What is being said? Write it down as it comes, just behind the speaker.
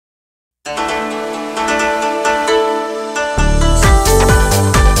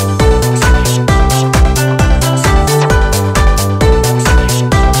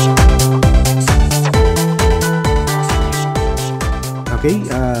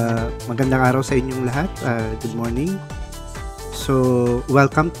Magandang araw sa inyong lahat. Good morning. So,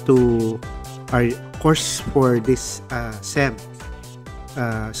 welcome to our course for this SEM,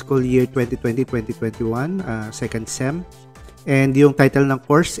 school year 2020-2021, second SEM. And yung title ng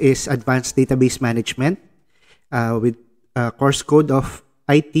course is Advanced Database Management with course code of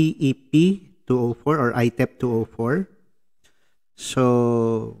ITEP204 or ITEP204. So,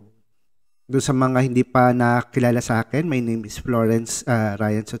 doon sa mga hindi pa nakilala sa akin, my name is Florence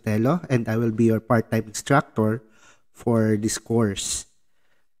Ryan Sotelo and I will be your part-time instructor for this course.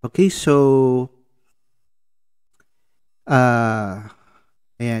 Okay, so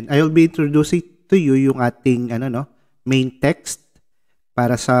ayan, I will be introducing to you yung ating main text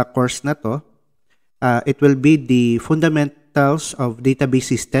para sa course na to. It will be the Fundamentals of Database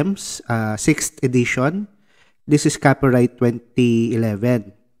Systems, 6th edition. This is copyright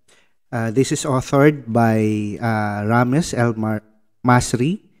 2011. This is authored by Rames El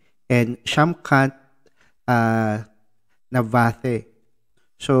Masri and Shamkant Navathe.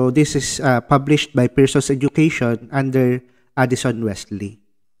 So this is published by Pearson's Education under Addison Wesley.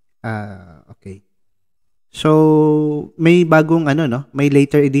 Okay. So may bagong may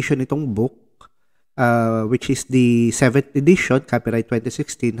later edition itong book which is the 7th edition, copyright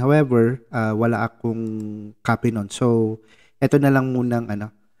 2016. However, wala akong copy nun. So ito na lang munang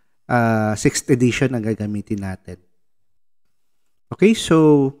 6th edition ang gagamitin natin. Okay,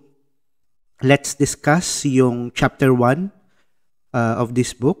 so let's discuss yung chapter 1 of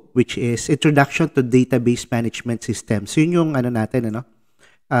this book, which is Introduction to Database Management Systems. So yun yung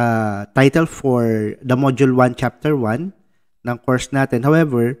title for the module 1, chapter 1 ng course natin.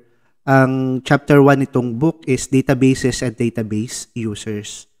 However, ang chapter 1 nitong book is Databases and Database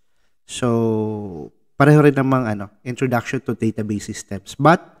Users. So pareho rin namang Introduction to Database Systems.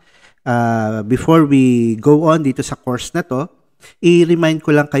 But before we go on dito sa course na to, i-remind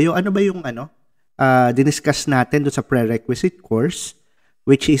ko lang kayo ano ba yung diniscuss natin doon sa prerequisite course,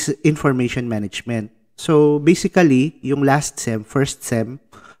 which is information management. So basically, yung last SEM, first SEM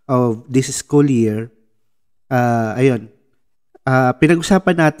of this school year,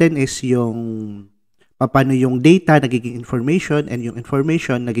 pinag-usapan natin is yung paano yung data nagiging information and yung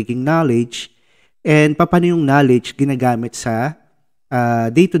information nagiging knowledge, and paano yung knowledge ginagamit sa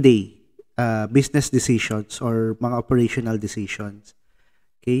day-to-day business decisions or mga operational decisions.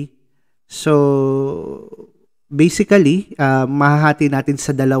 Okay? So, basically, mahahati natin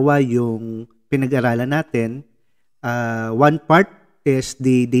sa dalawa yung pinag-aralan natin. One part is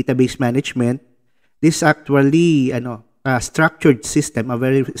the database management. This actually, structured system, a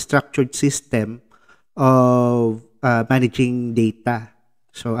very structured system of managing data.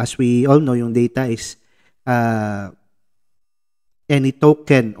 So, as we all know, yung data is any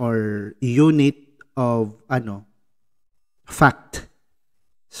token or unit of fact.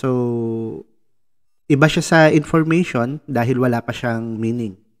 So iba siya sa information dahil wala pa siyang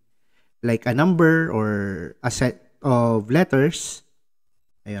meaning. Like a number or a set of letters.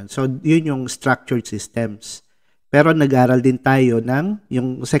 Ayun. So yun yung structured systems. Pero nag-aral din tayo ng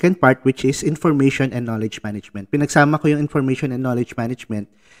yung second part, which is information and knowledge management. Pinagsama ko yung information and knowledge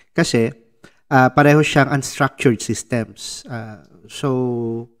management kasi pareho siyang unstructured systems.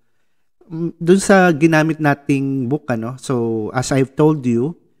 So, dun sa ginamit nating book, so as I've told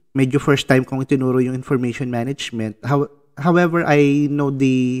you, medyo first time kong itinuro yung information management. However, I know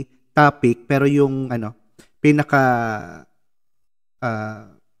the topic, pero yung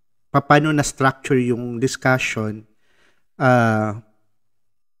paano na structure yung discussion,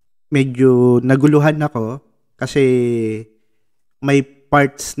 medyo naguluhan ako kasi may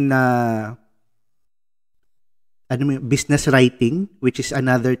parts na business writing, which is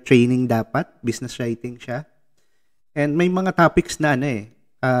another training dapat. Business writing siya. And may mga topics na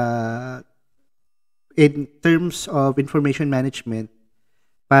in terms of information management,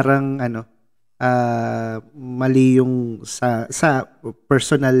 parang mali yung sa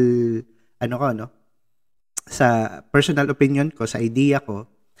personal sa personal opinion ko, sa idea ko,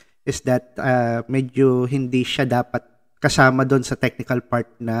 is that medyo hindi siya dapat kasama doon sa technical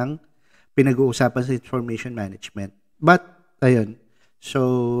part ng pinag-uusapan sa information management. But, ayun.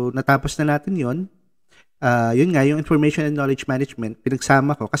 So, natapos na natin yun. Yun nga, yung information and knowledge management,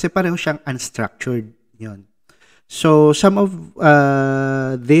 pinagsama ko kasi pareho siyang unstructured. Yun. So, some of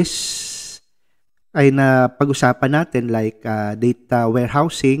this ay napag-usapan natin like data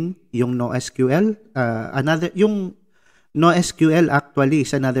warehousing, yung NoSQL. Yung NoSQL actually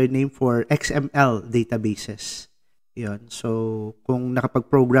is another name for XML databases. Yun. So, kung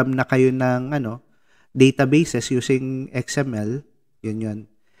nakapag-program na kayo ng databases using XML,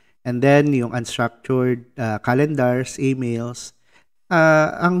 yun. And then, yung unstructured calendars, emails,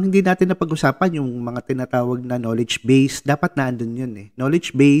 Ang hindi natin napag-usapan yung mga tinatawag na knowledge base, dapat na andun yun eh.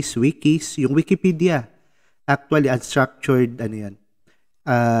 Knowledge base, wikis, yung Wikipedia. Actually, unstructured,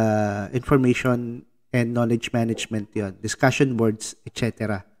 information and knowledge management yun. Discussion boards,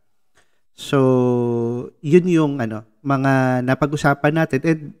 etc. So, yun yung mga napag-usapan natin.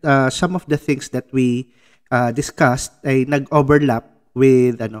 And some of the things that we discussed ay nag-overlap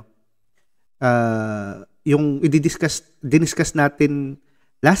with yung diniscuss natin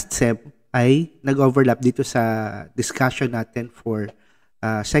last sem ay nag-overlap dito sa discussion natin for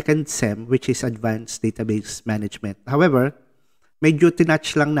second sem, which is advanced database management. However, medyo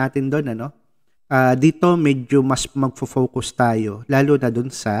tinouch lang natin doon dito medyo mas magfo-focus tayo lalo na doon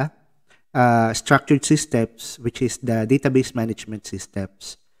sa structured systems, which is the database management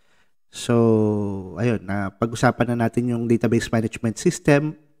systems. So, ayun, pag-usapan na natin yung database management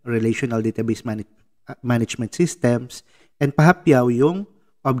system, relational database management systems, and pahapyaw yung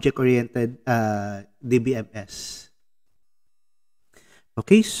object-oriented DBMS.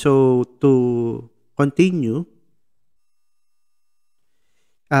 Okay, so to continue,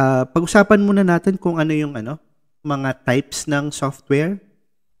 pag-usapan muna natin kung ano yung mga types ng software.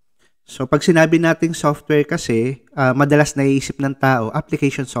 So, pag sinabi nating software kasi, madalas naiisip ng tao,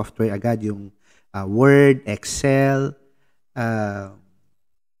 application software agad, yung Word, Excel,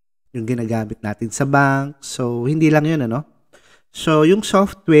 yung ginagamit natin sa bank. So, hindi lang yun, So, yung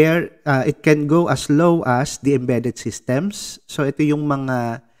software, it can go as low as the embedded systems. So, ito yung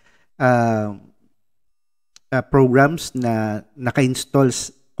mga programs na naka-install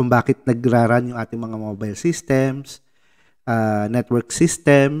kung bakit nagra-run yung ating mga mobile systems, network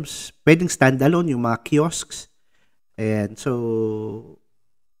systems, pwedeng standalone yung mga kiosks. And so,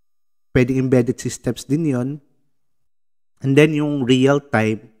 pwedeng embedded systems din yon. And then yung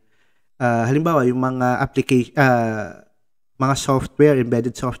real-time, halimbawa yung mga application, mga software,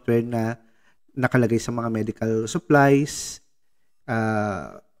 embedded software na nakalagay sa mga medical supplies.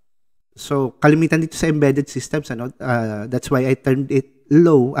 So, kalimitan dito sa embedded systems, that's why I turned it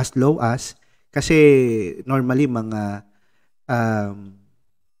low as kasi normally mga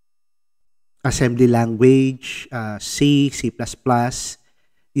assembly language, C, C++,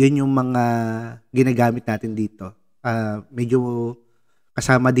 yun yung mga ginagamit natin dito. Medyo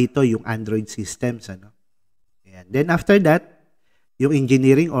kasama dito yung Android systems, Ayan. Then after that, yung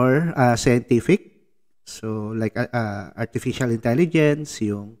engineering or scientific, so like artificial intelligence,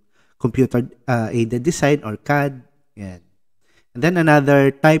 yung computer aided design or CAD, yan. And then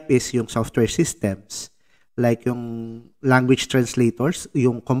another type is yung software systems, like yung language translators,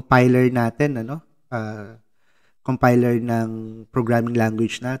 yung compiler natin, compiler ng programming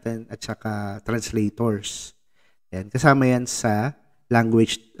language natin at saka translators. Yan, kasama yan sa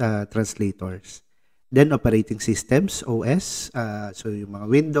language translators. Then operating systems, OS, so yung mga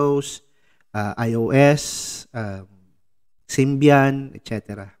Windows, iOS, Symbian,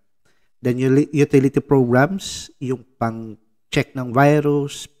 etc. Then utility programs, yung pang-check ng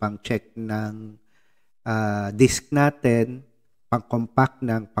virus, pang-check ng disk natin, pang-compact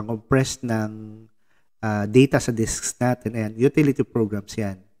pang-compress ng data sa disks natin, and utility programs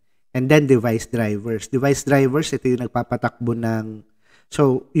yan. And then device drivers. Device drivers, ito yung nagpapatakbo ng,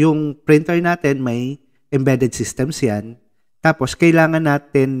 so yung printer natin may embedded systems yan, tapos kailangan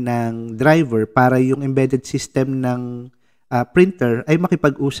natin ng driver para yung embedded system ng printer ay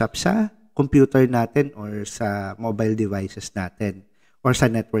makipag-usap sa computer natin or sa mobile devices natin or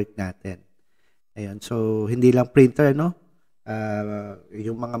sa network natin. Ayun, so hindi lang printer,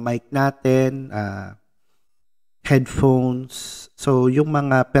 yung mga mic natin, headphones, so yung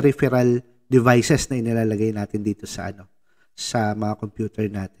mga peripheral devices na inilalagay natin dito sa sa mga computer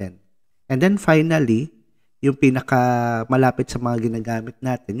natin. And then finally, yung pinaka malapit sa mga ginagamit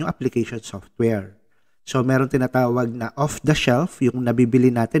natin, yung application software. So meron tinatawag na off-the-shelf, yung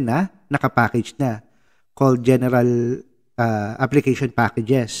nabibili natin na nakapackage na, called general application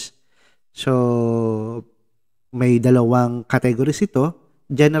packages. So may dalawang categories ito,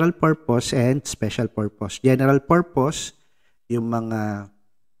 general purpose and special purpose. General purpose, yung mga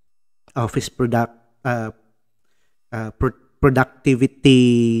office productivity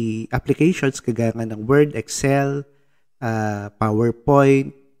applications kagaya nga ng Word, Excel,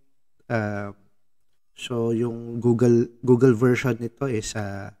 PowerPoint. So yung Google version nito is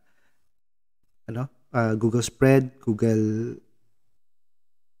Google Spread,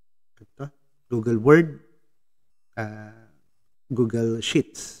 Google Word, Google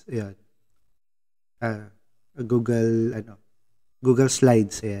Sheets, ayan. Google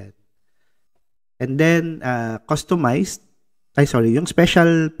Slides, ayan. And then customized, yung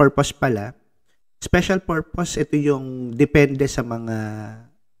special purpose pala, Special purpose, ito yung depende sa mga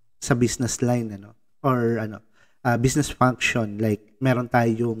sa business line, ano, or ano, business function. Like, meron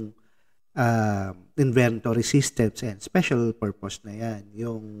tayong inventory systems, and special purpose na yan.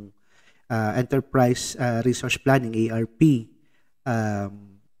 Yung enterprise resource planning, ERP,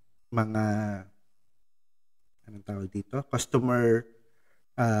 mga, anong tawag dito? Customer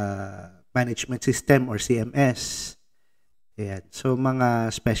management system or CMS. Ayan. So,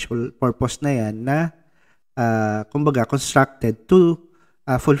 mga special purpose na yan na, kumbaga, constructed to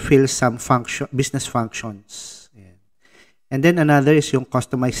fulfill some business functions. Ayan. And then, another is yung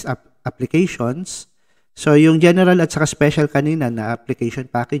customized applications. So, yung general at saka special kanina na application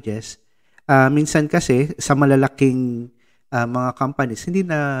packages, minsan kasi sa malalaking mga companies, hindi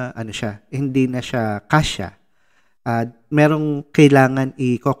na siya kasya. Merong kailangan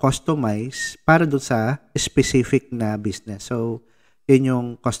i-customize para doon sa specific na business. So, yun yung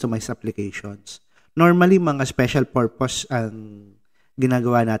customized applications. Normally, mga special purpose ang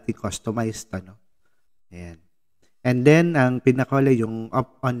ginagawa natin customized. Ano? Ayan. And then, ang pinakahuli yung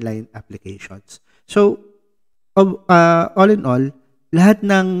online applications. So, all in all, lahat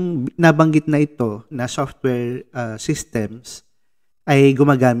ng nabanggit na ito na software systems ay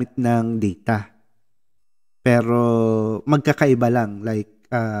gumagamit ng data. Pero magkakaiba lang. Like,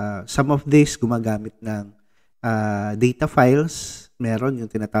 some of these gumagamit ng data files. Meron yung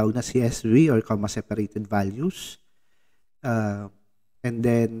tinatawag na CSV or comma separated values. And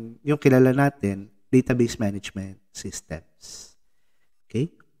then, yung kilala natin, database management systems.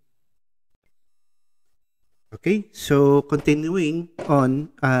 Okay? Okay, so continuing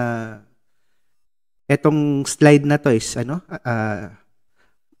on, etong slide na to is,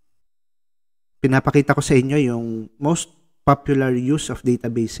 pinapakita ko sa inyo yung most popular use of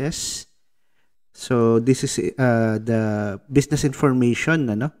databases. So, this is the business information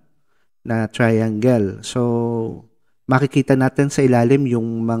na triangle. So, makikita natin sa ilalim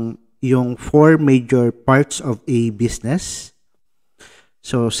yung four major parts of a business.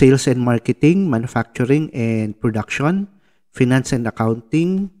 So, sales and marketing, manufacturing and production, finance and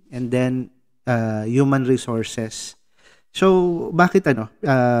accounting, and then human resources. So, bakit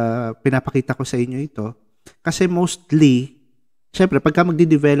pinapakita ko sa inyo ito? Kasi mostly, syempre, pagka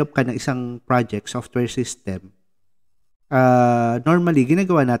magde-develop ka ng isang project, software system, normally,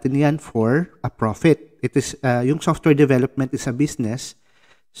 ginagawa natin yan for a profit. It is, yung software development is a business.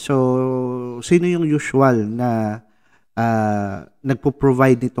 So, sino yung usual na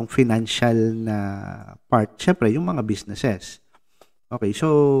nagpo-provide nitong financial na part? Syempre, yung mga businesses. Okay,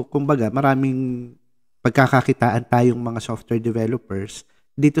 so, kumbaga, maraming pagkakakitaan tayong mga software developers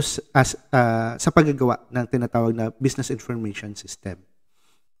dito sa paggagawa ng tinatawag na business information system.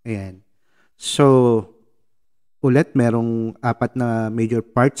 Ayan. So, ulit, merong 4 na major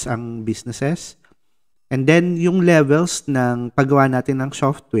parts ang businesses. And then, yung levels ng paggawa natin ng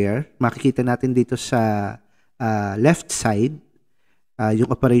software, makikita natin dito sa left side, yung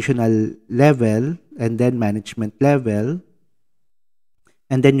operational level, and then management level.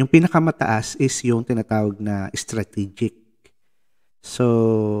 And then, yung pinakamataas is yung tinatawag na strategic.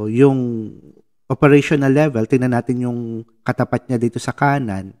 So, yung operational level, tingnan natin yung katapat niya dito sa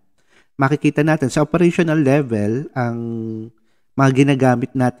kanan. Makikita natin sa operational level, ang mga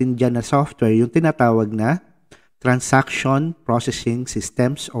ginagamit natin dyan na software, yung tinatawag na Transaction Processing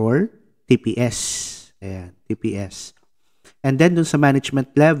Systems or TPS. Ayan, TPS. And then, dun sa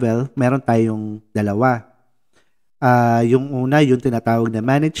management level, meron tayong dalawa. Yung una, yung tinatawag na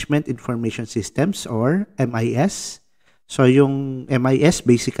Management Information Systems or MIS. So, yung MIS,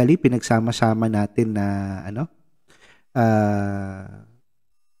 basically, pinagsama-sama natin na,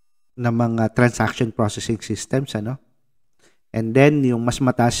 na mga transaction processing systems, And then, yung mas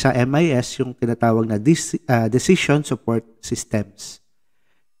mataas sa MIS, yung tinatawag na Decision Support Systems.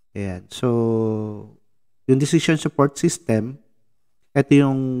 Ayan. So, yung Decision Support System, ito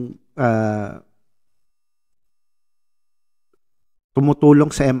yung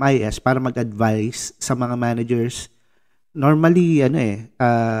tumutulong sa MIS para mag-advise sa mga managers. Normally,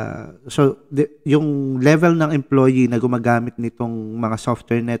 yung level ng employee na gumagamit nitong mga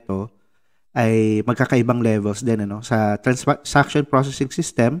software neto ay magkakaibang levels din, Sa transaction processing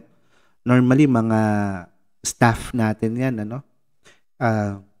system, normally, mga staff natin yan,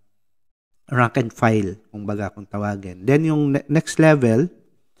 rank and file, kung tawagin. Then, yung next level,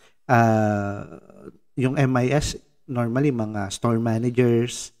 yung MIS, normally, mga store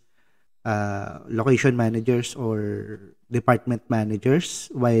managers, location managers, or department managers,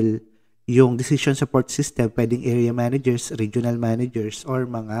 while yung decision support system, pwedeng area managers, regional managers, or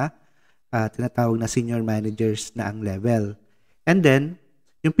mga tinatawag na senior managers na ang level. And then,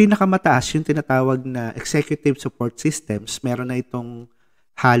 Yung pinakamataas, yung tinatawag na executive support systems, meron na itong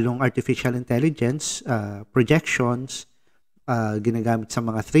halong artificial intelligence, projections, ginagamit sa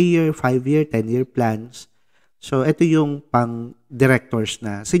mga 3-year, 5-year, 10-year plans. So, ito yung pang directors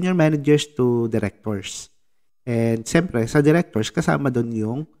na, senior managers to directors. And siyempre, sa directors, kasama doon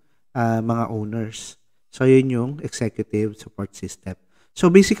yung mga owners. So, yun yung executive support system. So,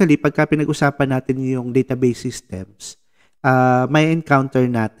 basically, pagka pinag-usapan natin yung database systems, may encounter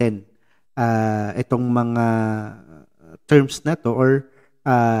natin itong mga terms na to or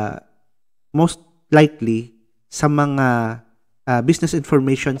most likely sa mga business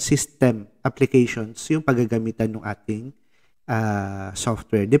information system applications yung paggagamitan ng ating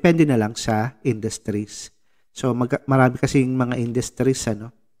software. Depende na lang sa industries. So, marami kasing mga industries, ano?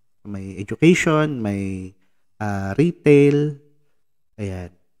 May education, may retail,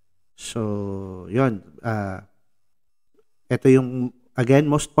 ayan. So, yun. Ito yung, again,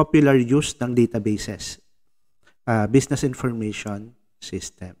 most popular use ng databases. Business information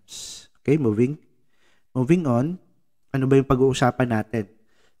systems. Okay, moving on. Ano ba yung pag-uusapan natin?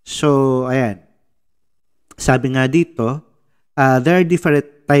 So, ayan. Sabi nga dito, there are different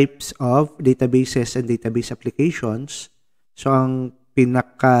types of databases and database applications. So, ang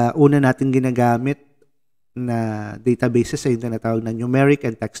pinakauna natin ginagamit na databases ay yung tinatawag na numeric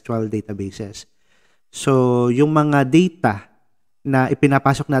and textual databases. So, yung mga data na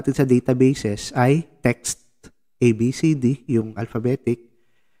ipinapasok natin sa databases ay text, A, B, C, D, yung alphabetic,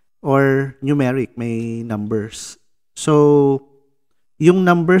 or numeric, may numbers. So, yung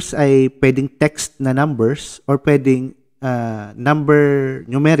numbers ay pwedeng text na numbers or pwedeng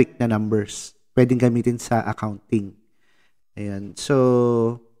numeric na numbers. Pwedeng gamitin sa accounting. Ayan.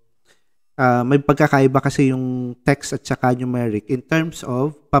 So, may pagkakaiba kasi yung text at saka numeric in terms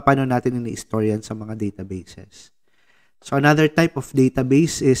of paano natin ini-store yan sa mga databases. So, another type of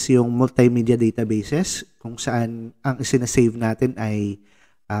database is yung multimedia databases kung saan ang isinasave natin ay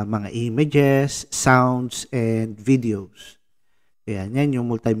mga images, sounds, and videos. Ayan, yan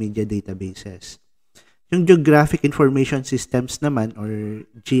yung multimedia databases. Yung Geographic Information Systems naman or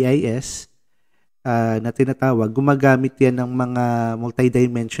GIS na tinatawag, gumagamit yan ng mga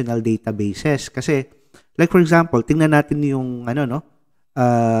multidimensional databases. Kasi, like for example, tingnan natin yung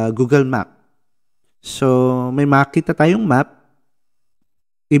Google Map. So, may makita tayong map.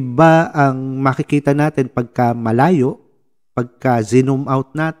 Iba ang makikita natin pagka malayo, pagka zoom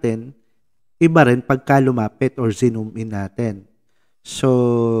out natin, iba rin pagka lumapit or zoom in natin.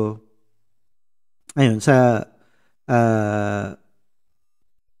 So, ayun,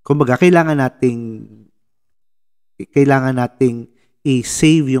 kumbaga, kailangan nating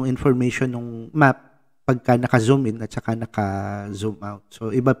i-save yung information ng map pagka naka-zoom in at saka naka-zoom out. So,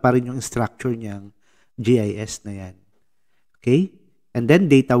 iba pa rin yung structure niyang GIS na yan. Okay? And then,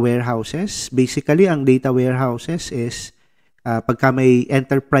 data warehouses. Basically, ang data warehouses is pagka may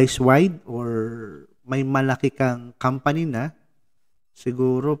enterprise-wide or may malaki kang company na,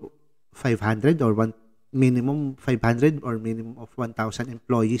 siguro 500 or minimum 500 or minimum of 1,000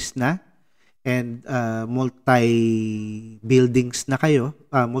 employees na and multi-buildings na kayo,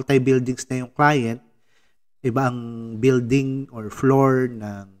 multi-buildings na yung client, iba ang building or floor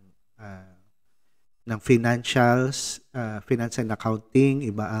ng financials, finance and accounting,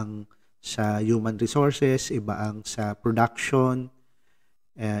 iba ang sa human resources, iba ang sa production,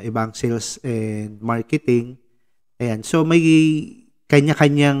 iba ang sales and marketing. Ayan. So may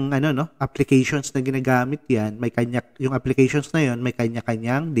kanya-kanyang applications na ginagamit yan. Yung applications na yon may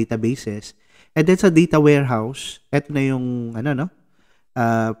kanya-kanyang databases. And then sa data warehouse, eto na yung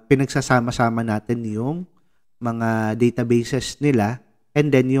pinagsasama-sama natin yung mga databases nila. And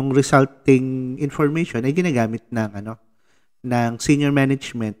then yung resulting information ay ginagamit ng senior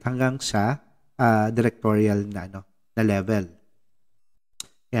management hanggang sa directorial na level.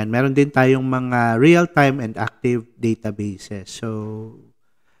 Yan, meron din tayong mga real-time and active databases. So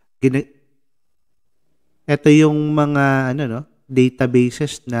ito yung mga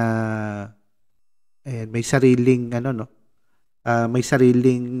databases na may sariling may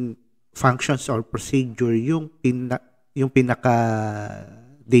sariling functions or procedure yung pinaka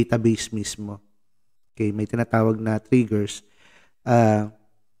database mismo. Okay, may tinatawag na triggers.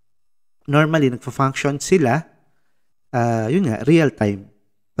 Normally nagfa-function sila yun nga real time.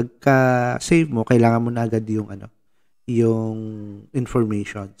 Pagka save mo, kailangan mo na agad yung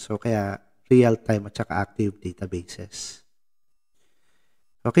information. So kaya real time at saka active databases.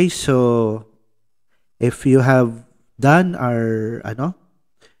 Okay, so if you have done our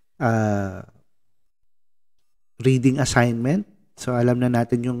reading assignment, so alam na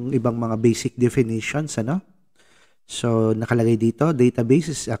natin yung ibang mga basic definitions, So, nakalagay dito, database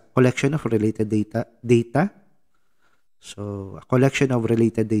is a collection of related data. So, a collection of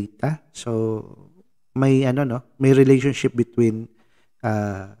related data. So, may may relationship between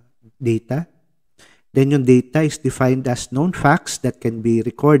data. Then yung data is defined as known facts that can be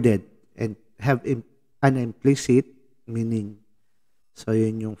recorded and have an implicit meaning. So,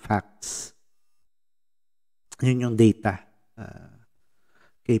 yun yung facts. Yun yung data.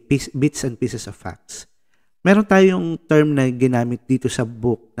 Okay, bits and pieces of facts. Meron tayong term na ginamit dito sa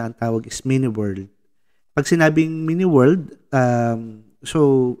book na ang tawag is mini-world. Pag sinabing mini-world,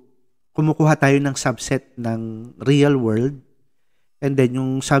 so kumukuha tayo ng subset ng real world, and then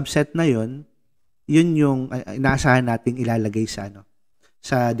yung subset na yun yung inaasahan nating ilalagay sa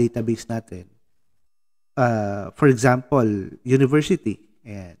sa database natin. For example, university.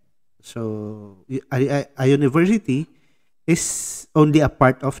 Ayan. So a university is only a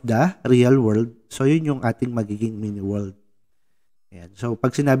part of the real world. So yun yung ating magiging mini world. Ayan. So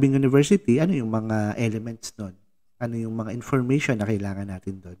pag sinabing university, ano yung mga elements nun? Ano yung mga information na kailangan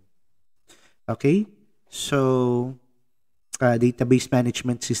natin doon? Okay? So database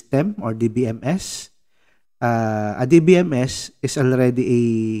management system or DBMS. A DBMS is already a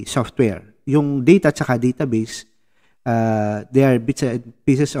software. Yung data at saka database, they are bits and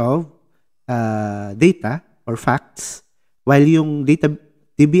pieces of data or facts, while yung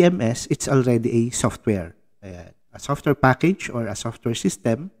DBMS, it's already a software. A software package or a software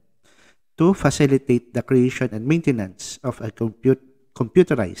system to facilitate the creation and maintenance of a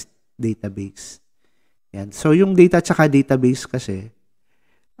computerized database. Yan. So, yung data at saka database kasi,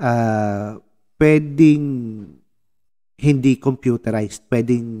 pwedeng hindi computerized.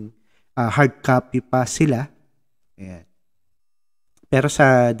 Pwedeng hard copy pa sila. Yan. Pero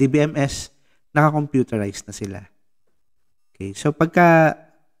sa DBMS, naka-computerized na sila. Okay. So, pagka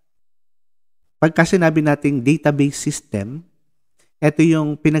sinabi nating database system, ito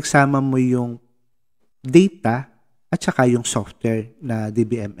yung pinagsama mo yung data at saka yung software na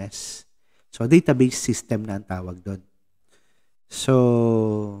DBMS. So, database system na ang tawag doon. So,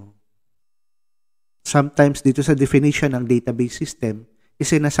 sometimes dito sa definition ng database system,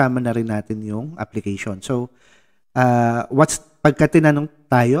 isinasama na rin natin yung application. So, pagka tinanong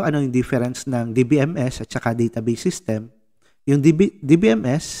tayo, ano yung difference ng DBMS at saka database system, yung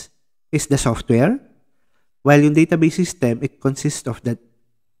DBMS is the software, while yung database system, it consists of the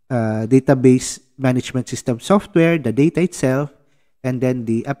database management system software, the data itself, and then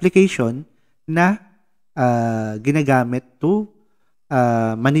the application na ginagamit to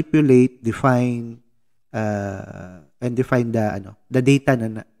manipulate, define, and define the data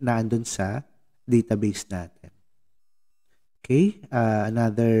na andun sa database natin. Okay,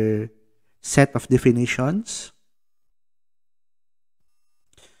 another set of definitions.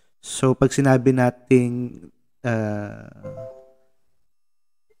 So, pag sinabi nating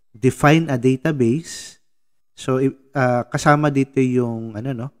define a database, so kasama dito yung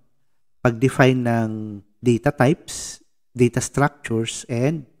pag-define ng data types, data structures,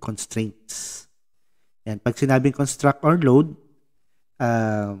 and constraints. Yan. Pag sinabing construct or load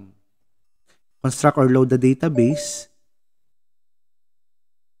the database,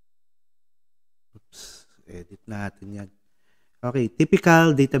 edit natin yan. Okay,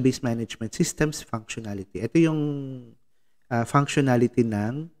 typical database management systems functionality. Ito yung functionality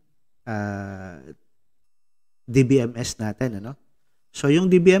ng DBMS natin, So,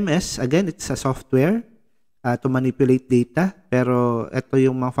 yung DBMS, again, it's a software to manipulate data. Pero, ito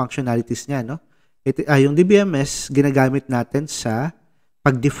yung mga functionalities niya, yung DBMS, ginagamit natin sa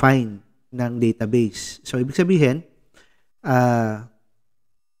pag-define ng database. So, ibig sabihin,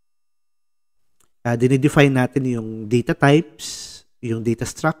 dinidefine natin yung data types, yung data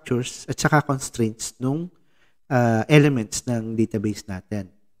structures, at saka constraints ng elements ng database natin.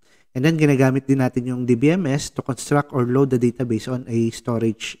 And then, ginagamit din natin yung DBMS to construct or load the database on a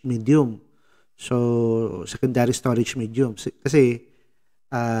storage medium. So, secondary storage medium. Kasi,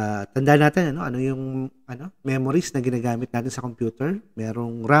 tandaan natin, ano yung memories na ginagamit natin sa computer.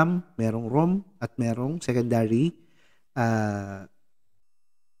 Merong RAM, merong ROM, at merong secondary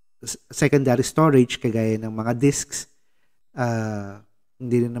storage, kagaya ng mga disks.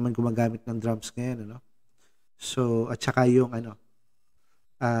 Hindi na naman gumagamit ng drums ngayon, So, at saka yung,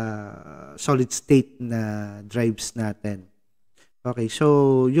 solid state na drives natin. Okay,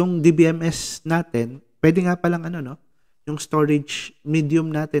 so yung DBMS natin, pwede nga palang yung storage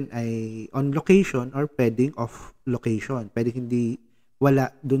medium natin ay on location or pwedeng off location. Pwede hindi wala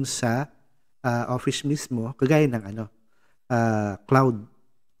dun sa office mismo, kagaya ng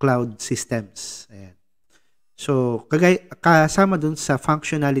cloud systems. Ayan. So, kasama dun sa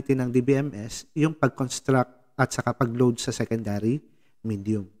functionality ng DBMS, yung pag-construct at saka pag-load sa secondary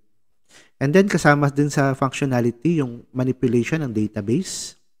medium. And then kasama din sa functionality yung manipulation ng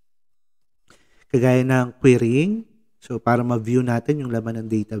database, kagaya ng querying, so para ma-view natin yung laman ng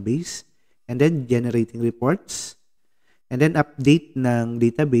database, and then generating reports, and then update ng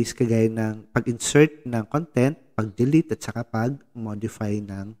database kagaya ng pag-insert ng content, pag-delete, at saka pag-modify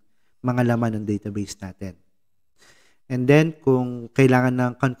ng mga laman ng database natin. And then kung kailangan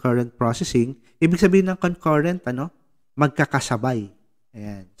ng concurrent processing, ibig sabihin ng concurrent, magkakasabay.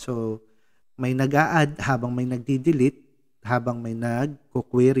 Ayan. So, may nag-a-add habang may nagdi-delete, habang may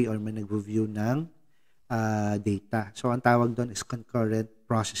nag-query or may nag-review ng data. So, ang tawag doon is concurrent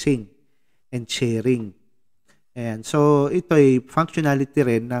processing and sharing. Ayan. So, ito ay functionality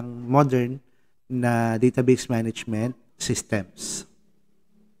rin ng modern na database management systems.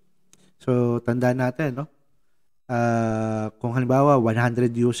 So, tandaan natin, kung halimbawa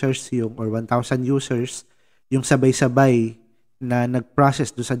 100 users or 1,000 users, yung sabay-sabay na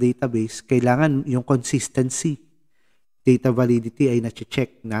nag-process do sa database, kailangan yung consistency, data validity ay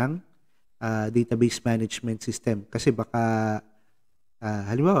na-check ng database management system. Kasi baka,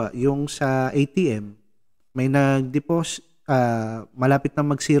 halimbawa, yung sa ATM, may nag-deposit, malapit na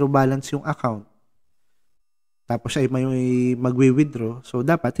mag-zero balance yung account, tapos ay may magwi-withdraw, so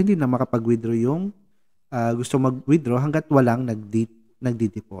dapat hindi na makapag-withdraw yung gusto mag-withdraw hanggat walang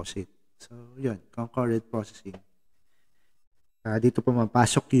nagdi-deposit. So, yun, concurrent processing. Dito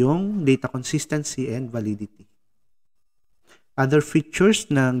pumapasok yung data consistency and validity. Other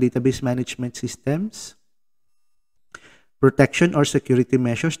features ng database management systems: protection or security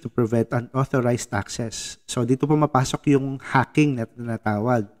measures to prevent unauthorized access. So, dito pumapasok yung hacking na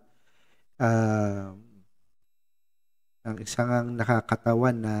tinatawag. Ang isang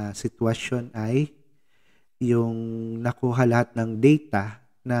nakakatawan na sitwasyon ay yung nakuha lahat ng data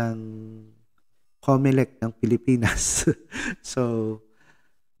ng COMELEC ng Pilipinas. So,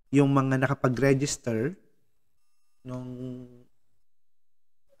 yung mga nakapag-register nung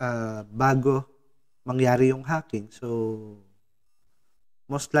bago mangyari yung hacking. So,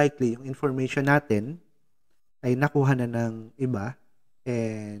 most likely, yung information natin ay nakuha na ng iba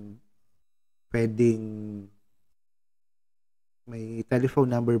and pwedeng may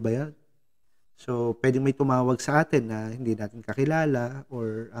telephone number ba yan? So, pwedeng may tumawag sa atin na hindi natin kakilala,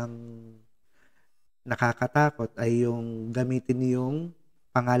 or ang nakakatakot ay yung gamitin yung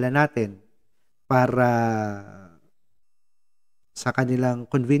pangalan natin para sa kanilang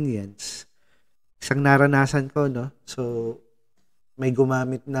convenience. Isang naranasan ko, so may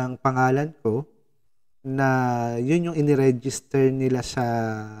gumamit ng pangalan ko na yun yung iniregister nila sa,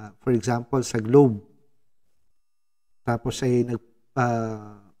 for example, sa Globe. Tapos ay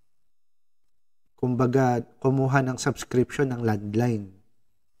kumbaga, kumuha ng subscription ng landline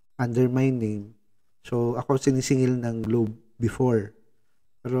under my name. So, ako sinisingil ng Globe before.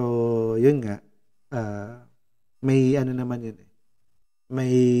 Pero, yun nga, may naman yun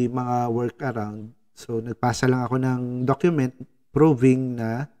may mga workaround. So, nagpasa lang ako ng document proving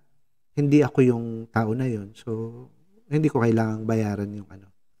na hindi ako yung tao na yun. So, hindi ko kailangang bayaran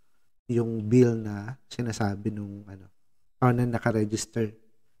yung bill na sinasabi nung na nakaregister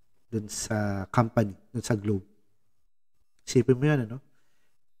dun sa company, dun sa Globe. Isipin mo yan,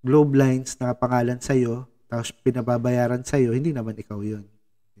 Globe lines na pangalan sa'yo, tapos pinababayaran sa'yo, hindi naman ikaw yun.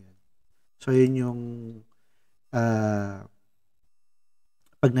 So, yun yung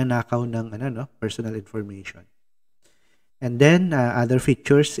pagnanakaw ng personal information. And then, other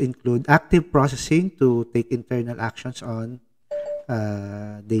features include active processing to take internal actions on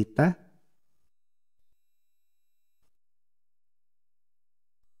data.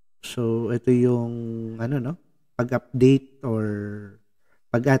 So, ito yung pag-update or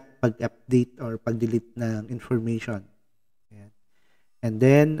pag-update or pag-delete ng information. Ayan. And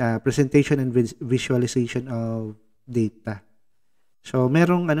then, presentation and visualization of data. So,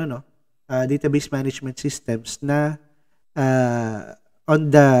 merong database management systems na on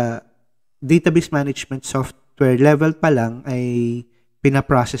the database management software level pa lang ay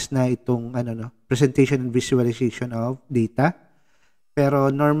pinaprocess na itong presentation and visualization of data.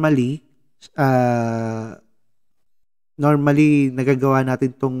 Pero normally nagagawa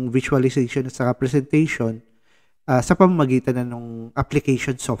natin itong visualization at saka presentation sa pamamagitan na ng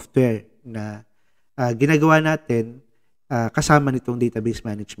application software na ginagawa natin kasama nitong database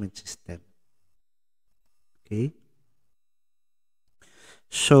management system. Okay?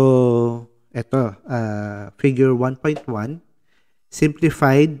 So, ito, figure 1.1,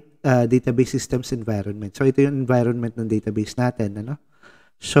 simplified database systems environment. So, ito yung environment ng database natin.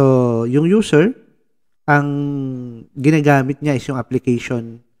 So, yung user, ang ginagamit niya is yung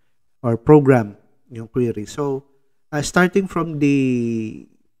application or program yung query. So, starting from the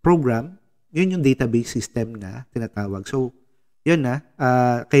program, yun yung database system na tinatawag. So, yun na,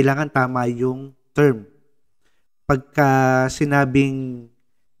 kailangan tama yung term. Pagka sinabing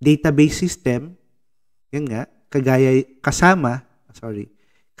database system, yun nga, kasama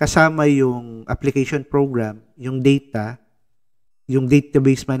yung application program, yung data, yung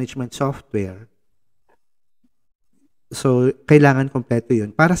database management software. So, kailangan kompleto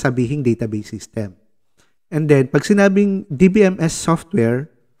yun para sabihing database system. And then, pag sinabing DBMS software,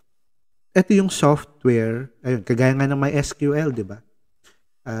 ito yung software, ayun, kagaya nga ng MySQL, di ba?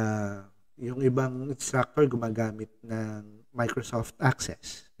 Yung ibang instructor gumagamit ng Microsoft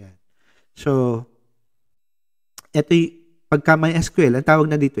Access. Yan. So, ito pagka MySQL, ang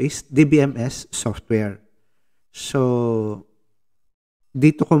tawag na dito is DBMS software. So,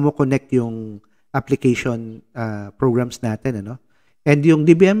 dito kumukonect yung application programs natin, ano? And yung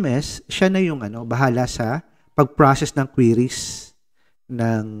DBMS, siya na yung bahala sa pag-process ng queries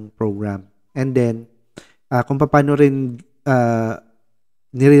ng program. And then, kung paano rin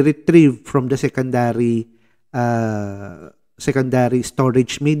nire-retrieve from the secondary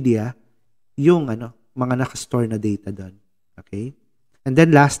storage media yung mga naka-store na data doon. Okay? And then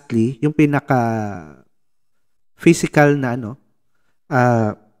lastly, yung pinaka physical na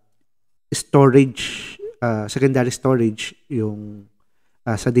storage, secondary storage yung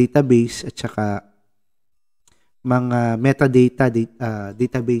sa database at saka mga metadata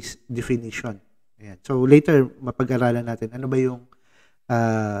database definition. Ayan. So later mapag-aralan natin ano ba yung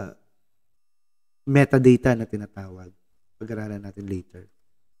metadata na tinatawag. Pag-aralan natin later.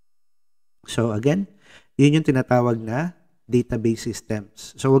 So again, yun yung tinatawag na database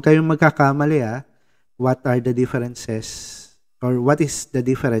systems. So huwag kayong magkakamali what are the differences or what is the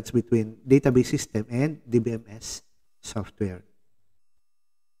difference between database system and DBMS software.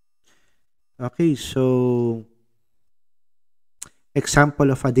 Okay, so example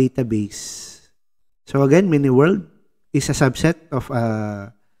of a database. So again, mini world is a subset of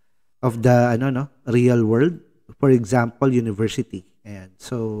the real world. For example, university. Ayan.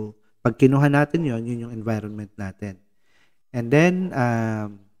 So pag kinuha natin yun yung environment natin. And then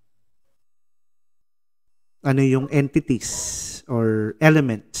yung entities or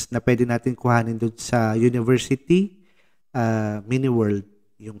elements na pwede natin kuhanin doon sa university mini world,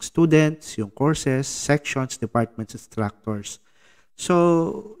 yung students, yung courses, sections, departments, instructors.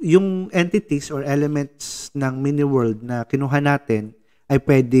 So, yung entities or elements ng mini world na kinuha natin ay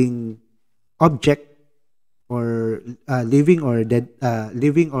pwedeng object or living or dead,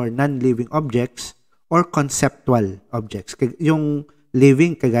 living or non-living objects or conceptual objects. Yung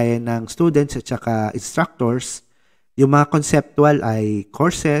living kagaya ng students at saka instructors, yung mga conceptual ay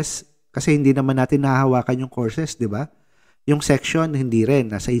courses kasi hindi naman natin nahahawakan yung courses, di ba? Yung section hindi rin,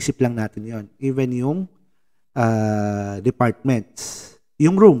 nasa isip lang natin yon. Even yung departments.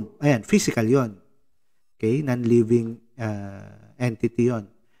 Yung room, ayan, physical yon. Okay, non-living entity yon.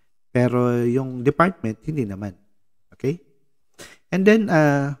 Pero yung department, hindi naman. Okay? And then,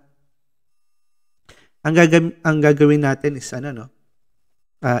 ang gagawin natin is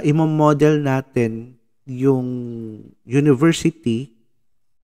imo-model natin yung university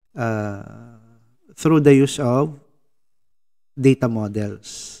through the use of data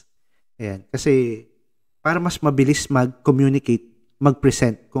models. Ayan. Kasi para mas mabilis mag-communicate,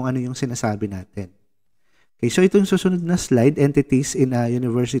 mag-present kung ano yung sinasabi natin. Okay, so itong susunod na slide, entities in a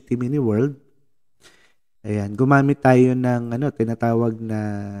university mini world. Ayan, gumamit tayo ng tinatawag na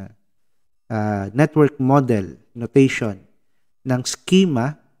network model notation ng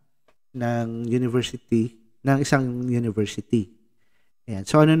schema ng university, ng isang university. Ayan,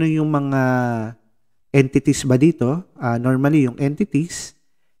 so ano yung mga entities ba dito? Normally, yung entities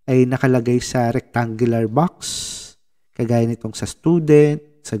ay nakalagay sa rectangular box, kagaya nitong sa student,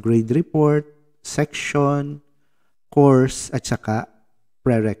 sa grade report, section, course, at saka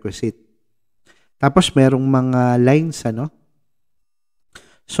prerequisite. Tapos merong mga lines,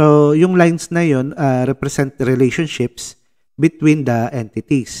 So, yung lines na yun represent relationships between the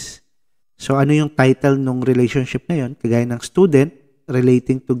entities. So, ano yung title ng relationship na yun? Kagaya ng student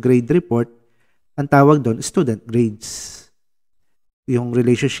relating to grade report, ang tawag doon, student grades. Yung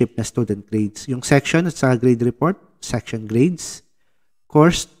relationship na student grades. Yung section at sa grade report, section grades.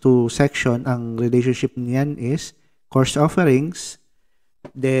 Course to section, ang relationship niyan is course offerings.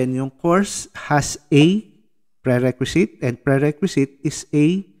 Then, yung course has a prerequisite and prerequisite is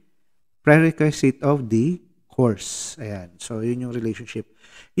a prerequisite of the course. Ayan. So, yun yung relationship.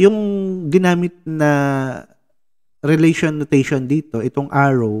 Yung ginamit na relation notation dito, itong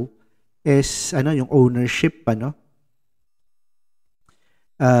arrow, is yung ownership,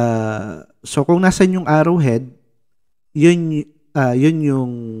 So kung nasan yung arrowhead, yun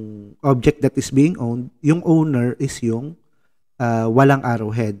yung object that is being owned. Yung owner is yung walang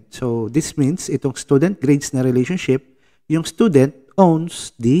arrowhead. So this means itong student grades na relationship, yung student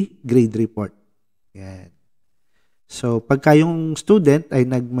owns the grade report. Yan. So pagka yung student ay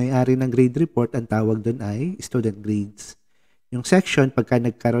nagmay-ari ng grade report, ang tawag doon ay student grades. Yung section, pagka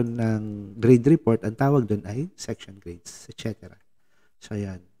nagkaroon ng grade report, ang tawag doon ay section grades, etc. So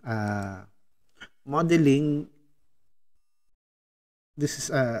yan. Modeling, this is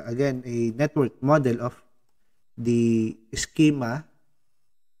again a network model of the schema,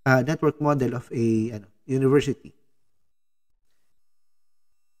 network model of a university.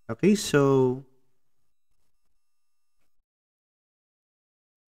 Okay, so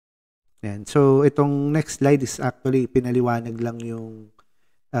yan. So itong next slide is actually pinaliwanag lang yung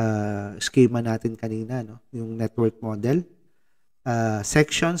schema natin kanina, no? Yung network model.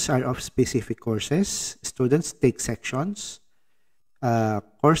 Sections are of specific courses. Students take sections.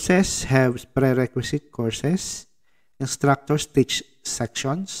 Courses have prerequisite courses. Instructors teach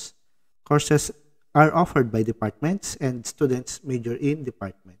sections. Courses are offered by departments and students major in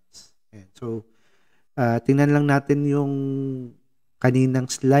departments. And so, tingnan lang natin yung kaninang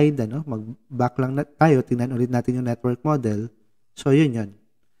slide, mag-back lang tayo, tingnan ulit natin yung network model. So, yun yun.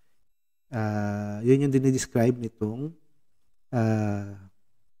 Yun yung dinidescribe nitong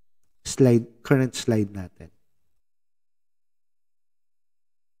current slide natin.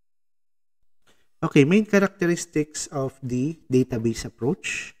 Okay, main characteristics of the database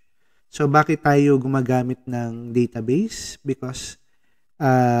approach. So, bakit tayo gumagamit ng database? Because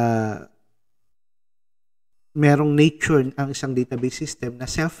merong nature ang isang database system na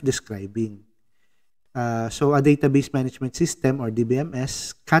self-describing. So, a database management system or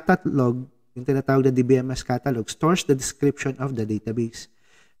DBMS catalog, yung tinatawag na DBMS catalog, stores the description of the database.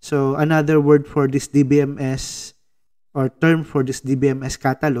 So, another word for this DBMS or term for this DBMS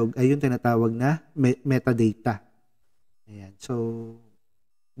catalog ay yung tinatawag na metadata. Ayan. So,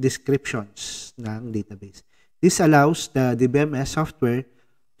 descriptions ng database. This allows the DBMS software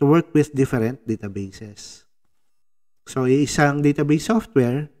to work with different databases. So, isang database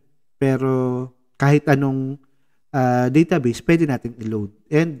software, pero kahit anong database, pwede natin i-load.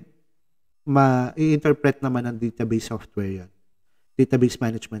 And ma-i-interpret naman ng database software yan. Database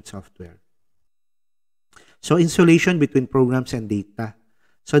management software. So, insulation between programs and data.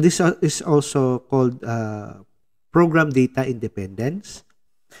 So, this is also called program data independence.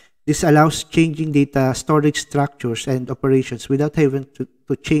 This allows changing data storage structures and operations without having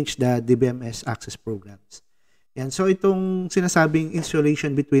to change the DBMS access programs. Yan. So, itong sinasabing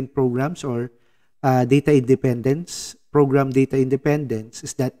insulation between programs or data independence, program data independence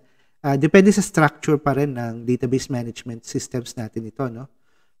is that depende sa structure pa rin ng database management systems natin ito, no?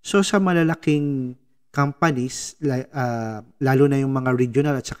 So, sa malalaking companies, lalo na yung mga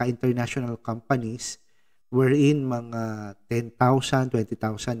regional at saka international companies, wherein mga 10,000,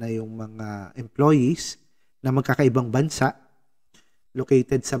 20,000 na yung mga employees na magkakaibang bansa,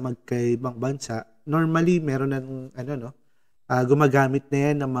 located sa magkaibang bansa, normally meron ng gumagamit na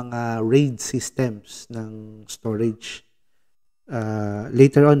yan ng mga RAID systems ng storage.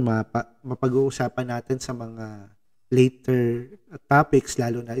 Later on, mapag-uusapan natin sa mga later topics,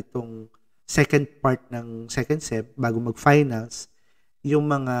 lalo na itong second part ng second SEP, bago mag-finals, yung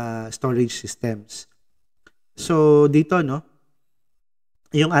mga storage systems. So, dito,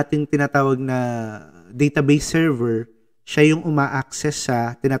 yung ating tinatawag na database server, siya yung uma-access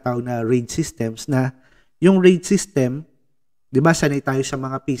sa tinatawag na RAID systems, na yung RAID system, di ba sanay tayo sa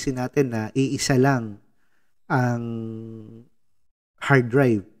mga PC natin na iisa lang ang hard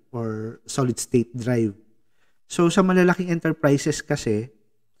drive or solid state drive. So, sa malalaking enterprises kasi,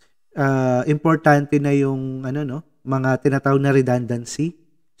 importante na yung mga tinatawag na redundancy.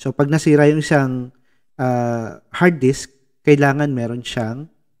 So, pag nasira yung isang hard disk, kailangan meron siyang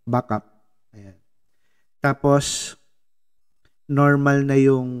backup. Ayan. Tapos, normal na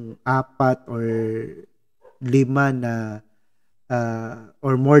yung 4 or 5 na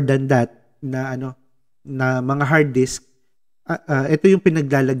or more than that na na mga hard disk. Ito yung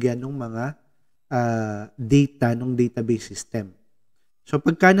pinaglalagyan ng mga data ng database system. So,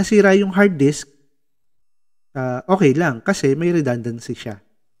 pagka nasira yung hard disk, okay lang kasi may redundancy siya.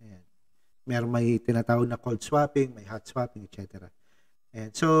 Ayan. May tinatawag na cold swapping, may hot swapping, etc.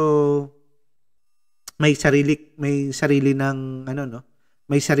 And so, may sarili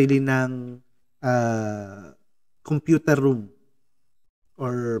ng computer room.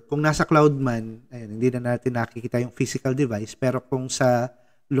 Or kung nasa cloud man, ayun, hindi na natin nakikita yung physical device, pero kung sa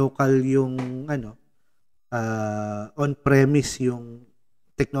local yung on-premise yung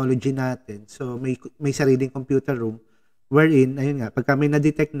technology natin. So may sariling computer room wherein ayun nga, pagka may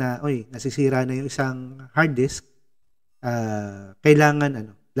na-detect na nasisira na yung isang hard disk,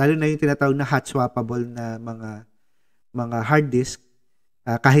 kailangan lalo na yung tinatawag na hot swappable na mga hard disk,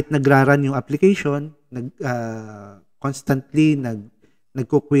 kahit nagra-run yung application, constantly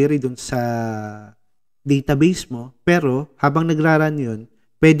nagko-query dun sa database mo, pero habang nagra-run yun,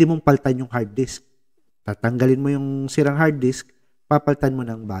 pwede mong paltan yung hard disk. Tatanggalin mo yung sirang hard disk, papaltan mo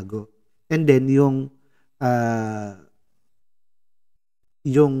ng bago. And then yung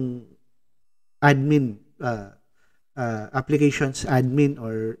admin, applications admin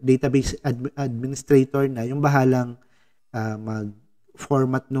or database administrator na yung bahalang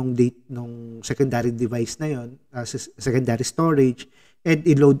mag-format nung secondary device na yon, secondary storage, and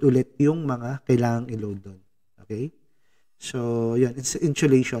i-load ulit yung mga kailangang i-load doon. Okay? So, yun, it's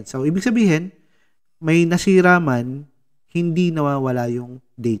insulation. So, ibig sabihin, may nasira man, hindi nawawala yung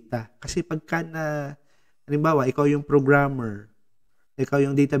data. Kasi pagka halimbawa, ikaw yung programmer, ikaw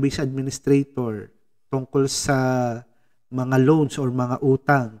yung database administrator, tungkol sa mga loans or mga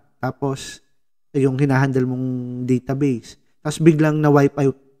utang, tapos yung hinahandle mong database, tapos biglang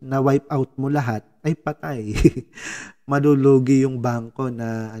na-wipe out mo lahat, ay patay. Malulugi yung bangko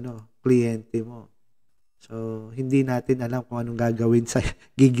na kliyente mo. So, hindi natin alam kung anong gagawin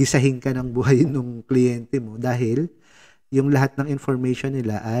gigisahin ka ng buhay ng kliyente mo dahil yung lahat ng information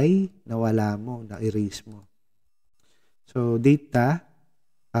nila ay nawala mo, na-erase mo. So,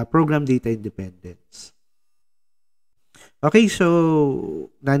 program data independence. Okay, so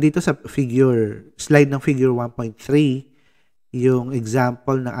nandito sa slide ng figure 1.3, yung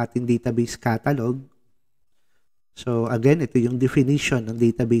example ng ating database catalog. So, again, ito yung definition ng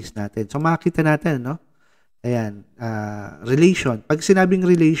database natin. So, makikita natin, ayan, relation. Pag sinabing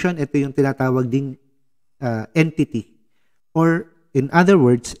relation, ito yung tinatawag ding entity. Or, in other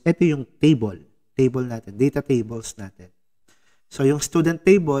words, ito yung table natin, data tables natin. So, yung student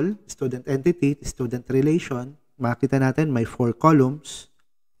table, student entity, student relation, makita natin may 4 columns.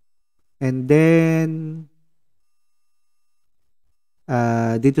 And then,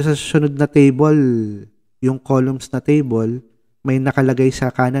 dito sa susunod na table, yung columns na table, may nakalagay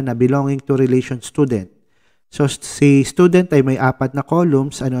sa kanan na belonging to relation student. So, si student ay may 4 na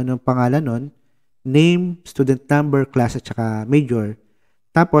columns. Ano-anong pangalan nun? Name, student number, class, at saka major.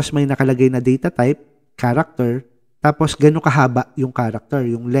 Tapos, may nakalagay na data type, character. Tapos, gano'ng kahaba yung character,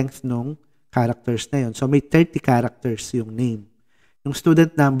 yung length ng characters na yun. So, may 30 characters yung name. Yung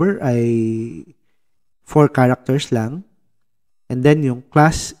student number ay 4 characters lang. And then, yung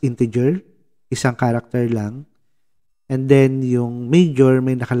class, integer, 1 character lang. And then, yung major,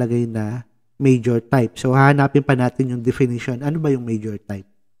 may nakalagay na major type. So, hahanapin pa natin yung definition. Ano ba yung major type?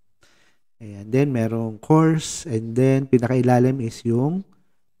 Ayan. Then, merong course. And then, pinakailalim is yung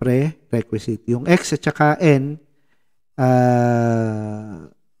prerequisite. Yung X at saka N,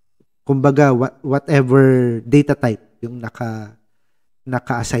 kumbaga, whatever data type yung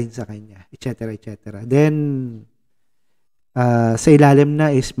naka-assign sa kanya, etc. etc. Then, sa ilalim na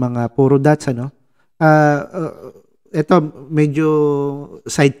is mga puro dots, ito, medyo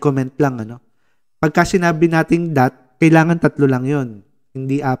side comment lang, Pagka sinabi nating dot, kailangan 3 lang yon,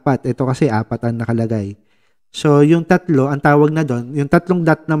 hindi 4. Ito kasi 4 ang nakalagay. So, yung 3, ang tawag na doon, yung 3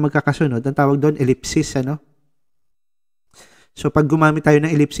 dot na magkakasunod, ang tawag doon, ellipsis, So, pag gumamit tayo ng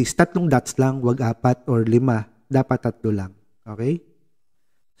ellipsis, 3 dots lang, wag 4 or 5. Dapat 3 lang. Okay?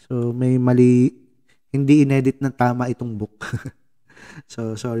 So, may mali, hindi inedit ng tama itong book.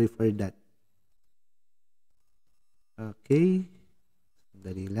 So, sorry for that. Okay.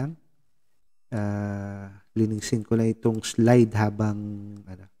 Dali lang. Linisin ko lang itong slide habang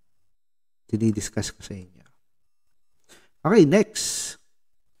dinidiscuss ko sa inyo. Okay, next.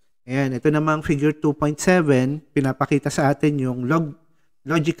 Ayan, ito namang figure 2.7, pinapakita sa atin yung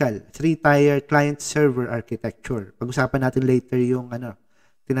logical 3-tier client-server architecture. Pag-usapan natin later yung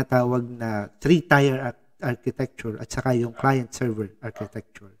tinatawag na 3-tier architecture at saka yung client-server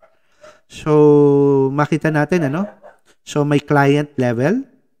architecture. So, makita natin, So, may client level,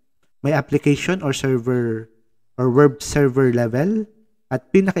 may application or server or web server level, at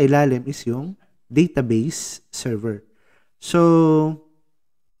pinakailalim is yung database server. So,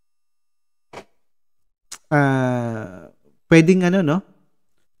 pwedeng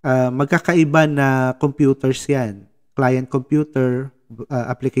magkakaiba na computers yan. Client computer,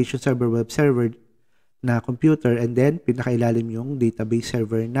 application server, web server na computer, and then pinakailalim yung database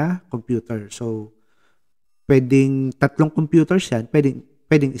server na computer. So, pwedeng 3 computers yan,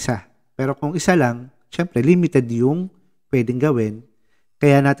 pwedeng isa. Pero kung isa lang, syempre limited yung pwedeng gawin.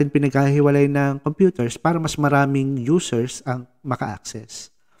 Kaya natin pinagkahiwalay ng computers para mas maraming users ang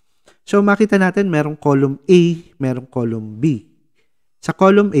maka-access. So makita natin merong column A, merong column B. Sa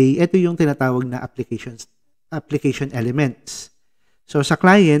column A, ito yung tinatawag na application elements. So sa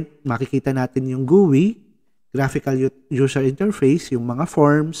client, makikita natin yung GUI, graphical user interface, yung mga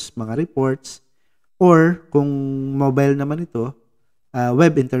forms, mga reports, or kung mobile naman ito,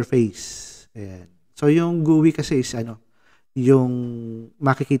 web interface. Ayan. So yung GUI kasi is yung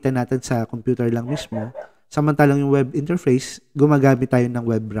makikita natin sa computer lang mismo. Samantalang yung web interface, gumagamit tayo ng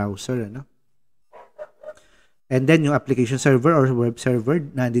web browser, And then yung application server or web server,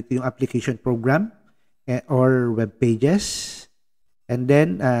 nandito yung application program or web pages. And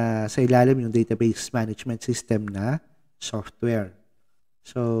then sa ilalim yung database management system na software.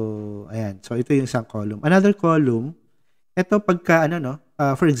 So ayan. So ito yung isang column. Another column, ito pagka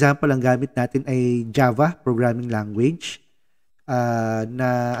for example, ang gamit natin ay Java programming language.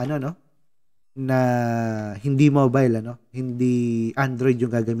 Na hindi mobile, hindi Android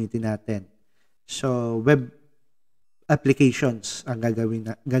yung gagamitin natin. So web applications ang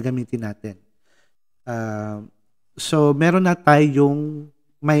gagamitin natin. So meron na tayong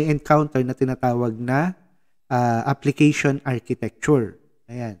may encounter na tinatawag na application architecture.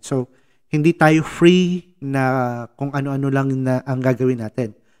 Ayan. So hindi tayo free na kung ano-ano lang na ang gagawin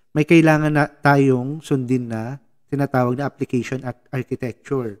natin. May kailangan na tayong sundin na tinatawag na application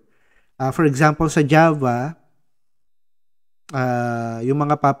architecture. For example, sa Java, yung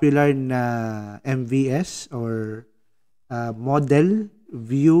mga popular na MVS or model,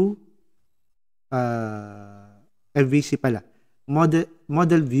 view, MVC pala.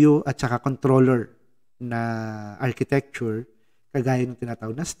 Model view at saka controller na architecture, kagaya ng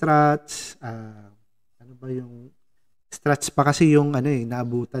tinatawag na struts. Ano ba yung struts pa kasi yung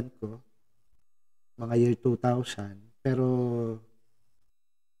naabutan ko mga year 2000, pero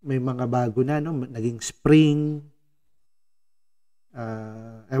may mga bago na naging Spring.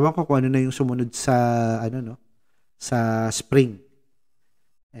 Ewan ko kung ano na yung sumunod sa sa Spring.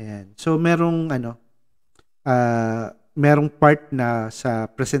 Ayan. So merong merong part na sa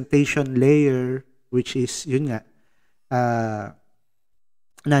presentation layer, which is yun nga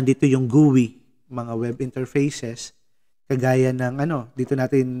nandito yung GUI, mga web interfaces, kagaya ng dito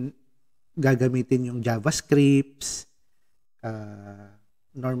natin gagamitin yung JavaScripts,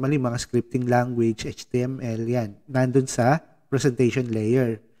 normally mga scripting language, HTML, yan, nandun sa presentation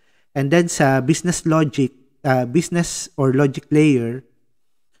layer. And then sa business or logic layer,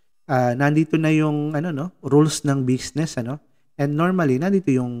 nandito na yung rules ng business, and normally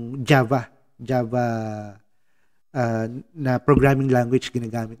nandito yung Java na programming language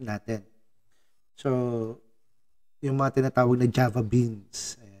ginagamit natin. So yung mga tinatawag na Java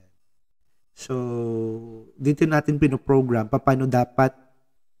beans. So dito natin pinoprogram paano dapat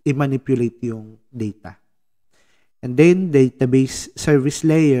i-manipulate yung data. And then database service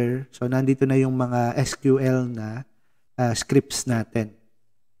layer, so nandito na yung mga SQL na scripts natin.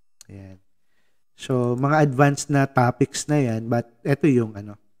 Ayan. So mga advanced na topics na yan, but ito yung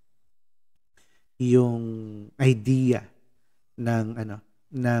yung idea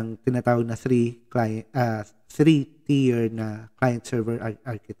ng tinatawag na three-tier na client-server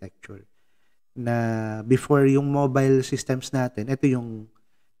architecture. Na before yung mobile systems natin, ito yung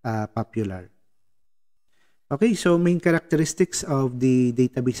popular. Okay, so main characteristics of the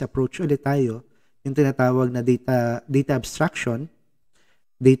database approach ulit tayo, yung tinatawag na data abstraction,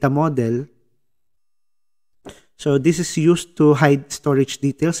 data model. So this is used to hide storage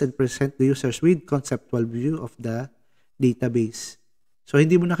details and present the users with conceptual view of the database. So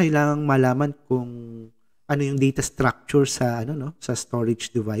hindi mo na kailangang malaman kung ano yung data structure sa sa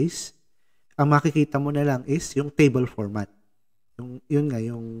storage device. Ang makikita mo na lang is yung table format. Yung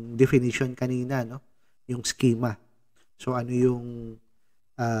definition kanina, yung schema. So ano yung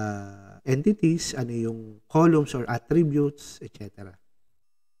entities, ano yung columns or attributes, etc.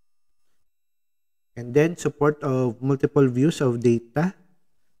 And then support of multiple views of data.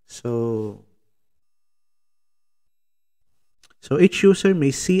 So each user may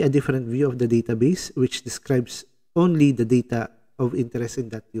see a different view of the database which describes only the data of interest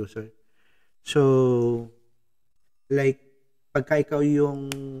in that user. So like pagka ikaw yung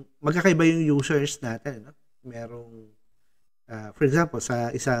magkakaiba yung users natin, merong for example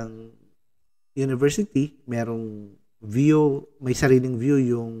sa isang university, merong view, may sariling view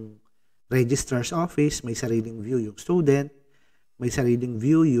yung registrar's office, may sariling view yung student, may sariling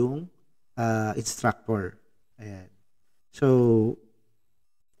view yung instructor. Ayan. So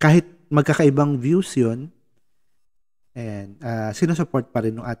kahit magkakaibang views yun, ayan, sinusupport pa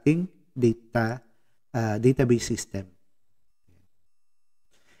rin ng ating database system.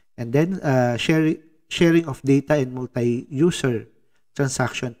 And then, sharing of data and multi-user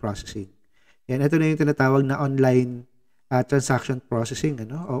transaction processing. Yan, ito na yung tinatawag na online transaction processing,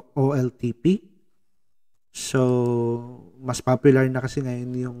 OLTP. So, mas popular na kasi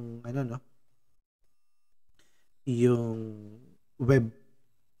ngayon yung, yung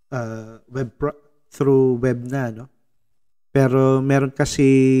through web na, Pero meron kasi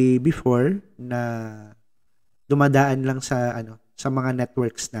before na dumadaan lang sa mga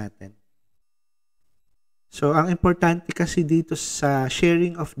networks natin. So, ang importante kasi dito sa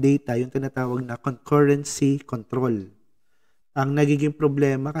sharing of data, yung tinatawag na concurrency control. Ang nagiging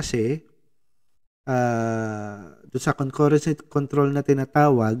problema kasi doon sa concurrency control na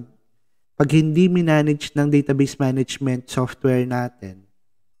tinatawag, pag hindi minanage ng database management software natin,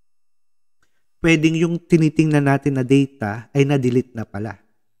 pwedeng yung tinitingnan natin na data ay na-delete na pala.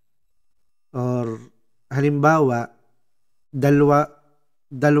 Or halimbawa,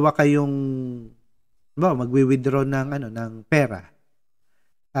 dalawa kayong magwi-withdraw ng pera.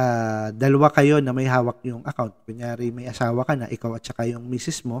 Dalawa kayo na may hawak yung account. Kunyari may asawa ka na, ikaw at saka yung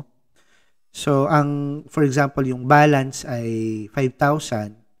misis mo. So for example, yung balance ay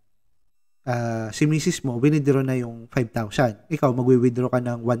 5,000. Si misis mo, withdraw na yung 5,000. Ikaw magwi-withdraw ka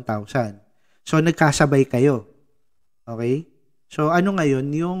ng 1,000. So, nagkasabay kayo. Okay? So, ano ngayon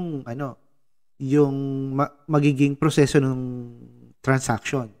yung magiging proseso ng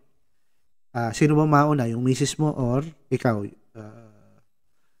transaction? Sino ba mauna? Yung misis mo or ikaw?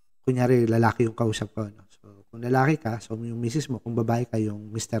 Kunyari, lalaki yung kausap ko. So, kung lalaki ka, so yung misis mo. Kung babae ka,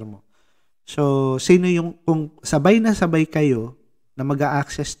 yung mister mo. So, kung sabay na sabay kayo na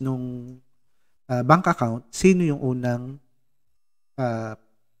mag-a-access nung bank account, sino yung unang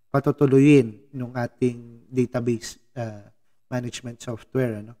patutuluyin ng ating database management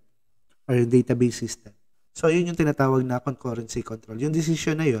software or yung database system. So, yun yung tinatawag na concurrency control. Yung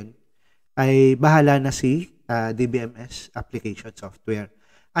decision na yun ay bahala na si DBMS application software.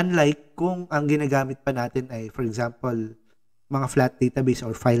 Unlike kung ang ginagamit pa natin ay, for example, mga flat database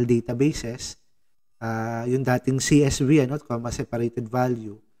or file databases, yung dating CSV, comma separated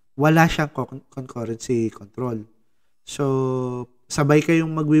value, wala siyang concurrency control. So, sabay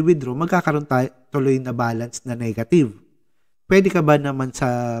kayong magwi-withdraw, magkakaroon tuloy na balance na negative. Pwede ka ba naman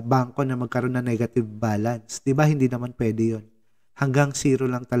sa bangko na magkaroon ng negative balance? Diba hindi naman pwede yun. Hanggang zero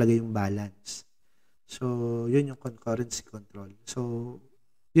lang talaga yung balance. So, yun yung concurrency control. So,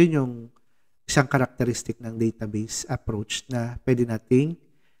 yun yung isang characteristic ng database approach na pwede nating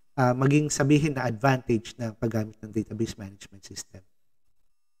maging sabihin na advantage ng paggamit ng database management system.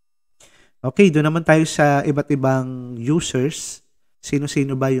 Okay, doon naman tayo sa iba't ibang users.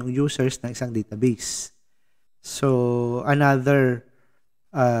 Sino-sino ba yung users ng isang database? So, another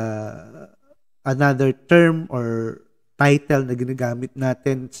term or title na ginagamit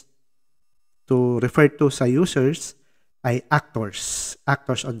natin to refer to sa users ay actors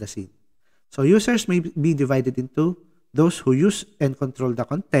on the scene. So, users may be divided into those who use and control the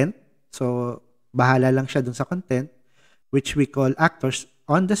content. So, bahala lang siya dun sa content, which we call actors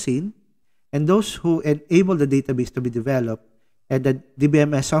on the scene, and those who enable the database to be developed and the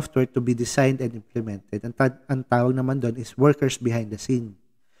DBMS software to be designed and implemented. Ang tawag naman doon is workers behind the scene.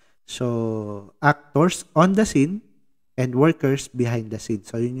 So, actors on the scene and workers behind the scene.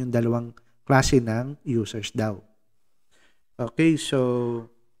 So, yun yung dalawang klase ng users daw. Okay, so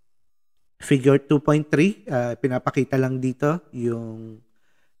figure 2.3, pinapakita lang dito yung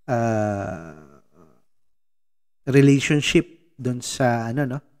relationship doon sa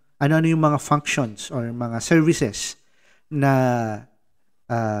ano yung mga functions or mga services na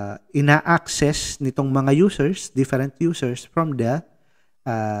ina-access nitong mga users, different users from the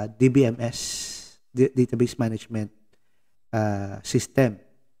DBMS, Database Management System.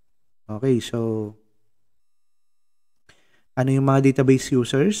 Okay, so ano yung mga database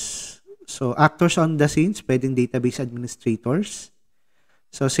users? So, actors on the scenes, pwedeng database administrators.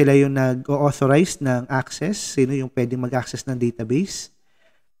 So, sila yung nag-authorize ng access. Sino yung pwedeng mag-access ng database?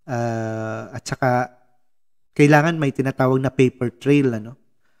 At saka, kailangan may tinatawag na paper trail,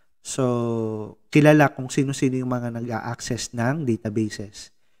 So, kilala kung sino-sino yung mga nag-a-access ng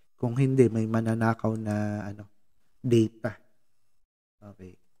databases. Kung hindi, may mananakaw na data.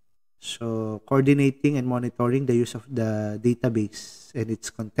 Okay. So, coordinating and monitoring the use of the database and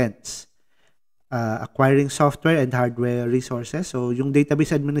its contents. Acquiring software and hardware resources. So, yung database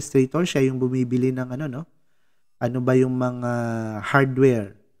administrator, siya yung bumibili ng ano ba yung mga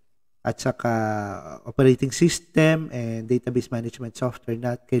hardware at saka operating system and database management software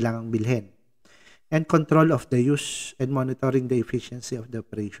na kailangang bilhin. And control of the use and monitoring the efficiency of the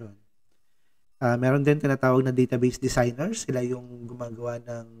operation. Meron din tinatawag na database designers. Sila yung gumagawa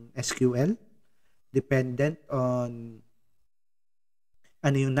ng SQL dependent on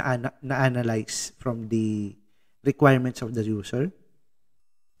ano yung na-analyze from the requirements of the user.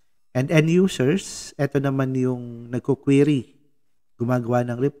 And end users, ito naman yung nagko-query, gumagawa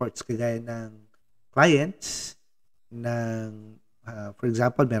ng reports kagaya ng clients, ng, for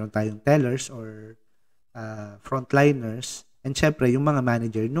example, meron tayong tellers or frontliners, and syempre yung mga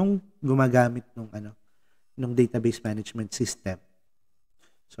manager nung gumagamit nung database management system.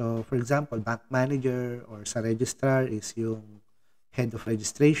 So, for example, bank manager or sa registrar is yung head of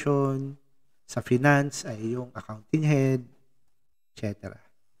registration, sa finance ay yung accounting head, etc.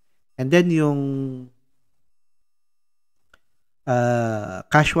 And then yung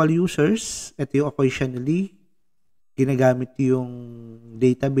casual users, ito yung occasionally ginagamit yung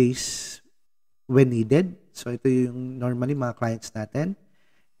database when needed. So ito yung normally mga clients natin.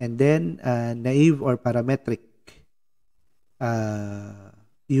 And then naive or parametric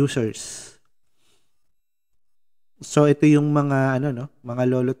users. So ito yung mga mga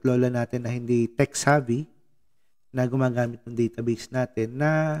lolo't lola natin na hindi tech savvy na gumagamit ng database natin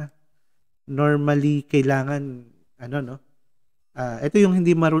na normally kailangan ito yung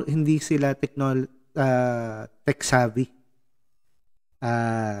hindi sila tech savvy.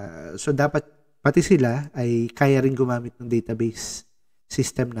 So dapat pati sila ay kaya rin gumamit ng database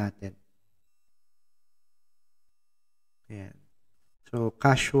system natin. Ayan. So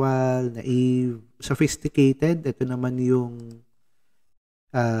casual, naive, sophisticated, ito naman yung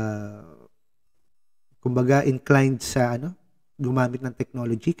kumbaga inclined sa gumamit ng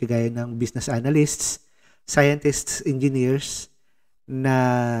technology kagaya ng business analysts, scientists, engineers na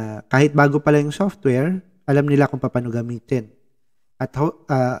kahit bago pa lang yung software, alam nila kung paano gamitin. At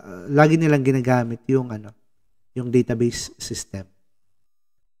lagi nilang ginagamit yung database system.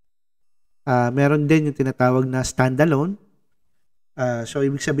 Meron din yung tinatawag na standalone. So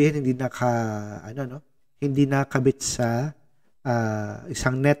ibig sabihin hindi nakabit sa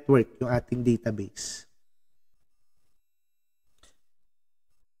isang network yung ating database.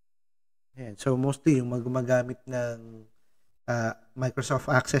 Ayan. So mostly yung gumagamit ng Microsoft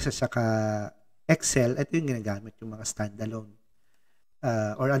Access at saka Excel, ito yung ginagamit yung mga standalone.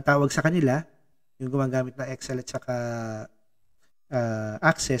 Or ang tawag sa kanila, yung gumagamit ng Excel at saka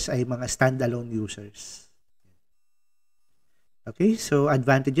Access ay mga standalone users. Okay, so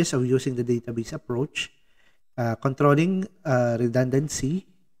advantages of using the database approach, controlling redundancy,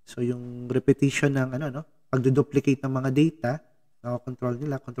 so yung repetition ng pagduduplicate ng mga data, control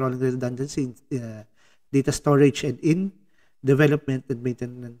nila, controlling redundancy, data storage and in development and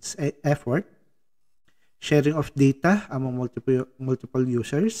maintenance effort, sharing of data among multiple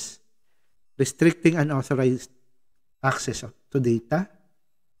users, restricting unauthorized access to data,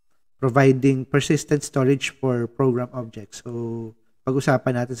 providing persistent storage for program objects. So,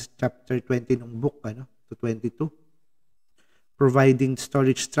 pag-usapan natin sa chapter 20 ng book, to 22. Providing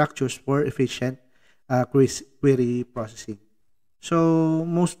storage structures for efficient query processing. So,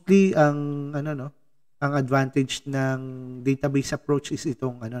 mostly ang ang advantage ng database approach is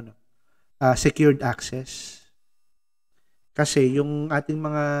itong secured access. Kasi yung ating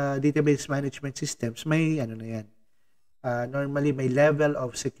mga database management systems may normally may level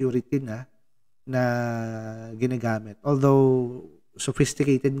of security na ginagamit. Although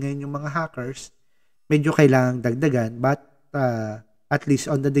sophisticated ngayon yung mga hackers, medyo kailangang dagdagan, but at least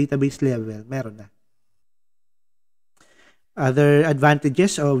on the database level, meron na. Other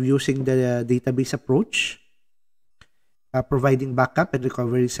advantages of using the database approach, providing backup and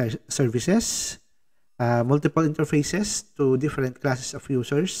recovery services, multiple interfaces to different classes of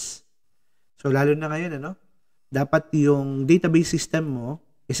users. So lalo na ngayon, dapat yung database system mo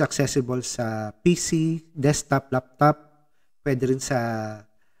is accessible sa PC, desktop, laptop, pwede rin sa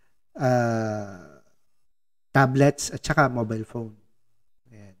tablets at saka mobile phone.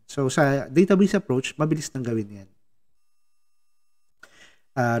 Ayan. So sa database approach, mabilis nang gawin yan.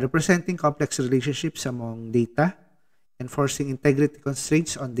 Representing complex relationships among data, enforcing integrity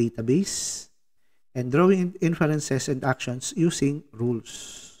constraints on database, and drawing inferences and actions using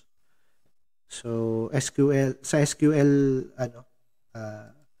rules. So sa SQL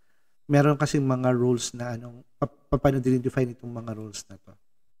meron kasing mga rules na paano dinidefine itong mga rules na to.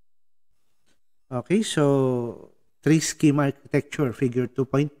 Okay, so tree schema architecture figure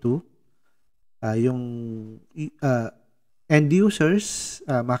 2.2, yung end users,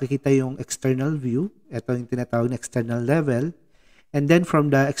 makikita yung external view. Ito yung tinatawag na external level. And then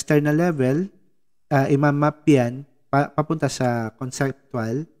from the external level, imamap yan papunta sa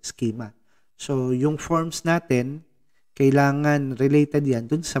conceptual schema. So yung forms natin, kailangan related yan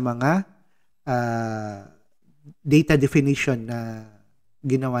dun sa mga uh, data definition na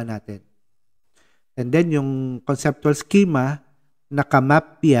ginawa natin. And then yung conceptual schema,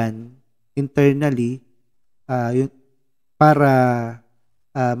 nakamap yan internally para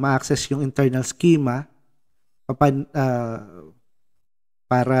ma-access yung internal schema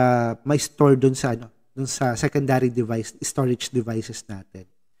para ma-store dun sa secondary device, storage devices natin.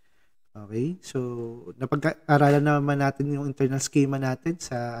 Okay? So, napag-aralan naman natin yung internal schema natin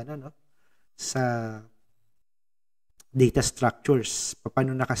sa sa data structures.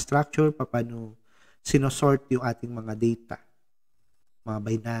 Paano naka-structure, paano sinosort yung ating mga data. Mga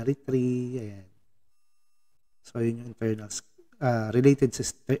binary tree, ayan. So, yun yung related sa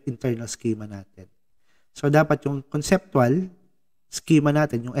internal schema natin. So, dapat yung conceptual schema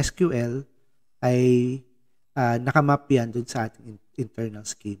natin, yung SQL, ay nakamap yan dun sa ating internal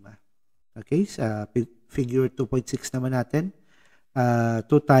schema. Okay? Sa figure 2.6 naman natin,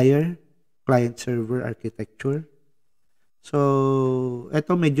 two-tier client-server architecture. So,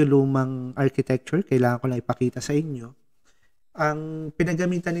 ito medyo lumang architecture. Kailangan ko lang ipakita sa inyo. Ang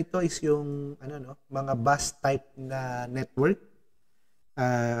pinagamitan nito is yung mga bus type na network.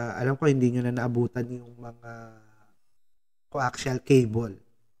 Alam ko hindi nyo na naabutan yung mga coaxial cable.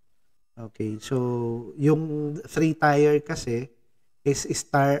 Okay, so yung 3-tier kasi is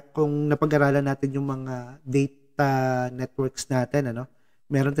kung napag-aralan natin yung mga data networks natin,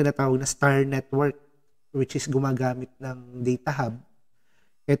 meron tinatawag na star network, which is gumagamit ng data hub.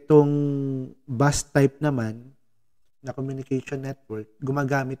 Itong bus type naman na communication network,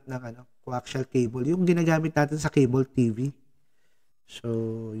 gumagamit ng coaxial cable, yung ginagamit natin sa cable TV.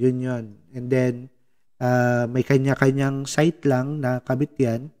 So, yun. And then, may kanya-kanyang site lang na kabit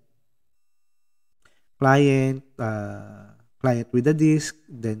yan. Client with a disk,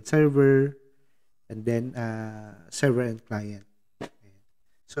 then server, and then server and client.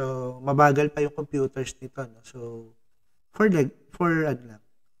 So, mabagal pa yung computers nito, no? So,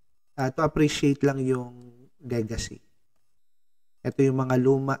 to appreciate lang yung legacy. Ito yung mga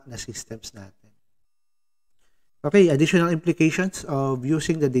luma na systems natin. Okay, additional implications of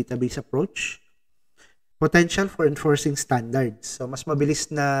using the database approach. Potential for enforcing standards. So, mas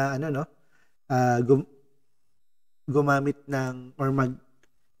mabilis na, gumamit ng or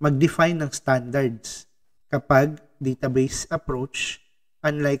mag-define ng standards kapag database approach,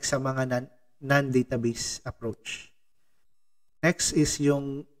 unlike sa mga non-database approach. Next is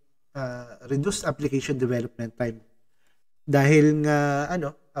yung reduced application development time. Dahil nga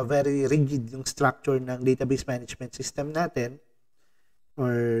very rigid yung structure ng database management system natin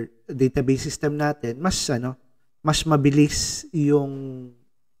or database system natin, mas mabilis yung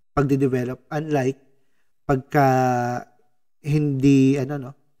pagde-develop, unlike pagka hindi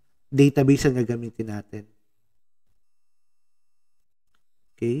database ang gagamitin natin.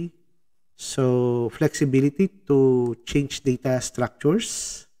 Okay? So, flexibility to change data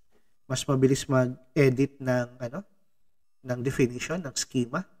structures. Mas mabilis mag-edit ng definition, ng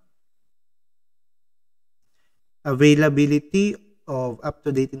schema. Availability of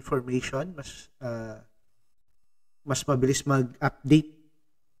up-to-date information. Mas mabilis mag-update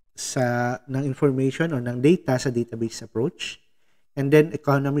ng information or ng data sa database approach. And then,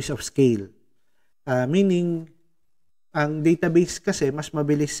 economies of scale. Meaning, ang database kasi mas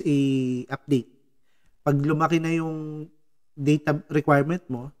mabilis i-update. Pag lumaki na yung data requirement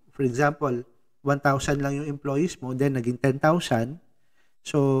mo, for example, 1,000 lang yung employees mo, then naging 10,000.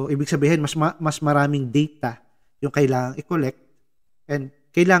 So, ibig sabihin, mas maraming data yung kailangang i-collect and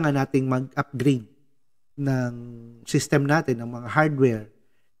kailangan nating mag-upgrade ng system natin, ng mga hardware,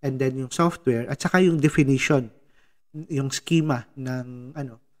 and then yung software, at saka yung definition, yung schema ng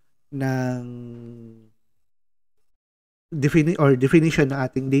definition ng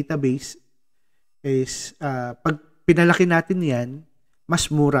ating database is pag pinalaki natin yan, mas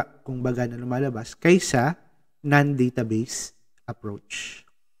mura kung baga na lumalabas kaysa non-database approach.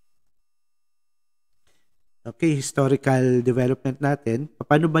 Okay, historical development natin.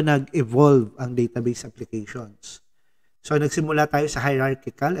 Paano ba nag-evolve ang database applications? So, nagsimula tayo sa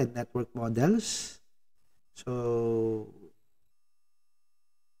hierarchical and network models. So,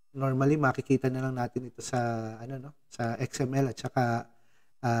 normally makikita na lang natin ito sa sa XML at saka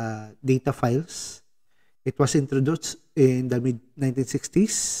data files. It was introduced in the mid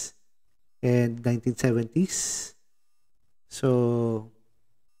 1960s and 1970s. So,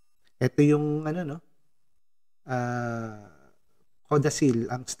 ito yung Codacil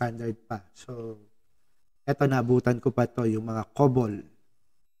ang standard pa. So, ito naabutan ko pa to, yung mga COBOL,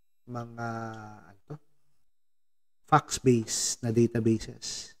 mga fax-based na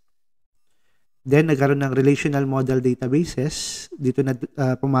databases. Then, nagkaroon ng relational model databases. Dito na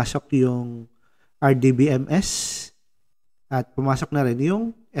pumasok yung RDBMS at pumasok na rin yung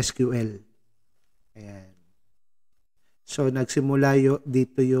SQL. Ayan. So, nagsimula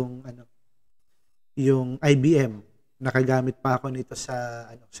dito yung IBM. Nakagamit pa ako nito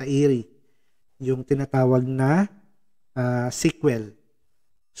sa Erie. Yung tinatawag na SQL.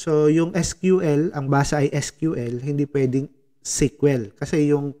 So, yung SQL, ang basa ay SQL, hindi pwedeng SQL. Kasi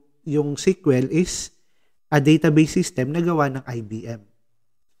yung SQL is a database system na gawa ng IBM.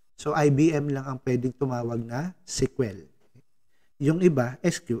 So, IBM lang ang pwedeng tumawag na SQL. Yung iba,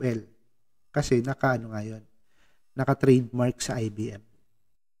 SQL. Kasi naka-trademark sa IBM.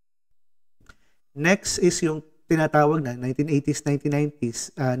 Next is yung tinatawag na 1980s,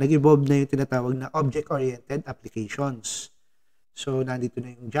 1990s, nag-evolve na yung tinatawag na object-oriented applications. So, nandito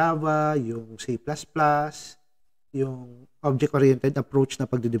na yung Java, yung C++, yung object-oriented approach na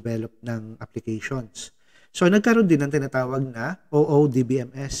pagde-develop ng applications. So, nagkaroon din ng tinatawag na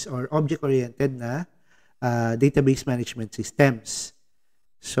OODBMS or object-oriented na database management systems.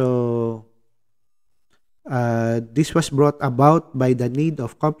 So, this was brought about by the need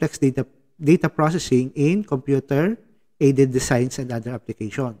of complex data processing in computer-aided designs and other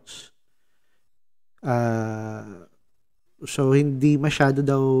applications. So, hindi masyado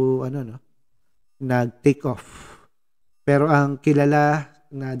daw, nag-take off. Pero ang kilala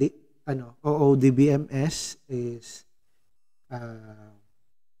na OODBMS is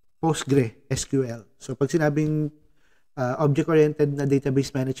PostgreSQL. So, pag sinabing object-oriented na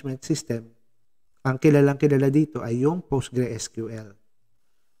database management system, ang kilala dito ay yung PostgreSQL.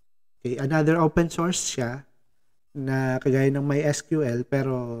 Okay, another open source siya na kagaya ng MySQL,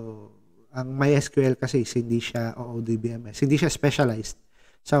 pero ang MySQL kasi hindi siya OODBMS. Hindi siya specialized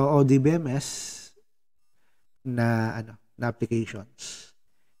sa OODBMS na applications.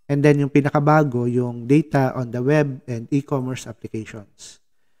 And then yung pinakabago, yung data on the web and e-commerce applications.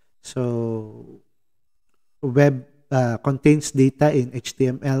 So, web contains data in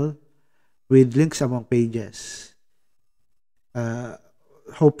HTML with links among pages.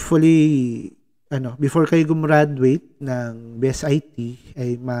 Hopefully, before kayo gumraduate ng BSIT,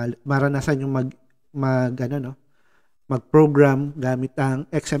 ay maranasan yung mag-program gamit ang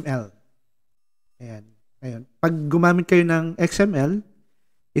XML. Ayan. Pag gumamit kayo ng XML,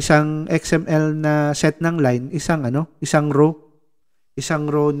 isang XML na set ng line, isang row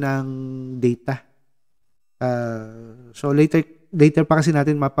ng data. So later pa kasi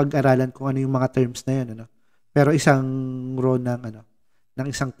natin mapag-aralan kung ano yung mga terms na 'yon, Pero isang row ng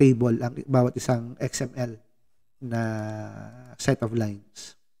isang table ang bawat isang XML na set of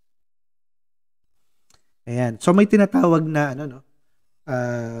lines. Ayan. So may tinatawag na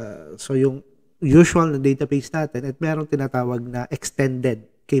so yung usual na database natin at merong tinatawag na extended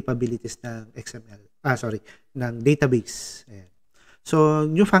capabilities ng ng database. Ayan. So,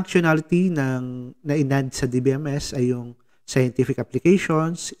 new functionality na in-add sa DBMS ay yung scientific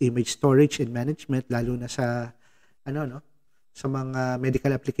applications, image storage and management, lalo na sa sa mga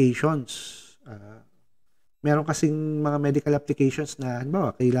medical applications. Meron kasing mga medical applications na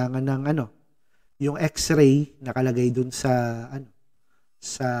halimbawa kailangan ng yung X-ray nakalagay dun sa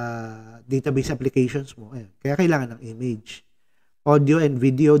sa database applications mo. Ayan. Kaya kailangan ng image. Audio and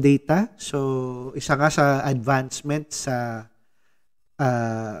video data. So, isa nga sa advancement sa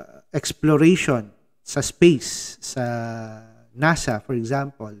exploration sa space, sa NASA, for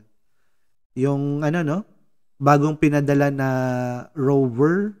example. Yung bagong pinadala na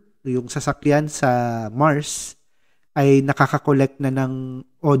rover, yung sasakyan sa Mars, ay nakaka-collect na ng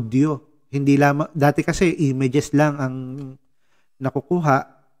audio. Hindi lamang, dati kasi images lang ang nakukuha,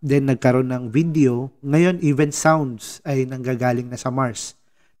 then nagkaroon ng video. Ngayon, even sounds ay nanggagaling na sa Mars.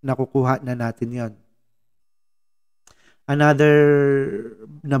 Nakukuha na natin yon. Another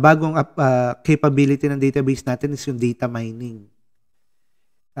na bagong capability ng database natin is yung data mining.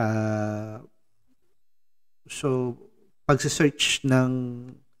 So, pag-search ng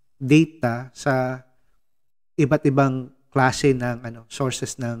data sa iba't ibang klase ng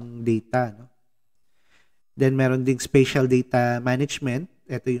sources ng data, Then meron ding spatial data management.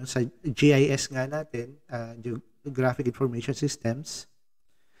 Ito yung sa GIS nga natin, Geographic Information Systems.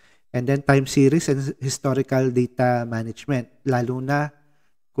 And then time series and historical data management. Lalo na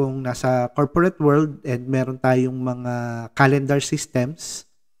kung nasa corporate world and meron tayong mga calendar systems.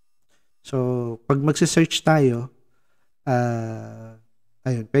 So, pag magse-search tayo,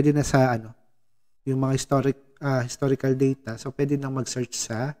 pwede na sa yung mga historical data. So, pwede nang mag-search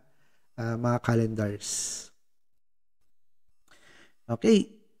sa mga calendars.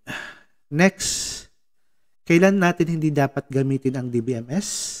 Okay. Next, kailan natin hindi dapat gamitin ang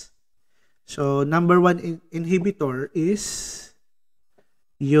DBMS? So, number one inhibitor is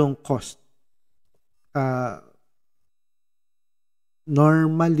yung cost.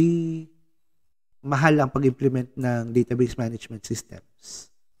 Normally, mahal ang pag-implement ng database management systems.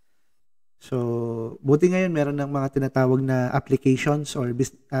 So, buti ngayon meron ng mga tinatawag na applications or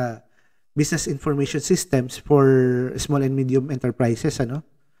business information systems for small and medium enterprises, ano?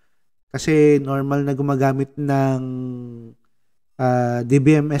 Kasi normal na gumagamit ng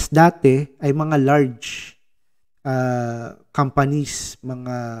DBMS dati ay mga large companies,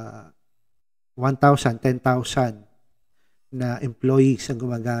 mga 1,000, 10,000 na employees ang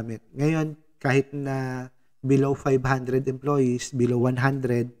gumagamit. Ngayon, kahit na below 500 employees, below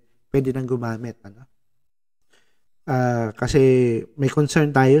 100, pwede nang gumamit. Ano? Kasi may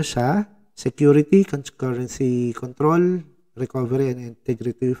concern tayo sa security, concurrency control, recovery, and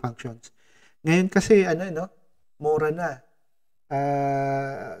integrity functions. Ngayon kasi, mura na.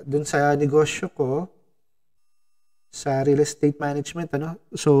 Dun sa negosyo ko, sa real estate management,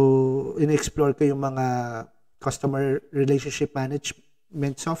 so in-explore ko yung mga customer relationship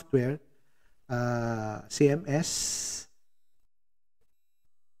management software, CMS.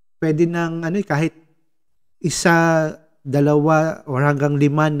 Pwede nang kahit isa, dalawa, or hanggang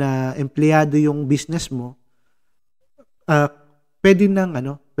 5 na empleyado yung business mo, pwede nang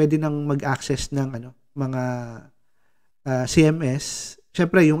mag-access ng mga CMS.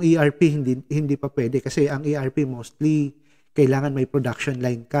 Siyempre, yung ERP hindi pa pwede kasi ang ERP mostly kailangan may production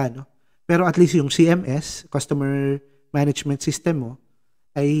line ka, no? Pero at least yung CMS, customer management system mo,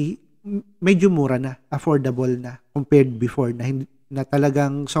 ay medyo mura na, affordable na compared before na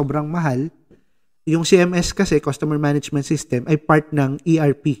talagang sobrang mahal. Yung CMS kasi, customer management system, ay part ng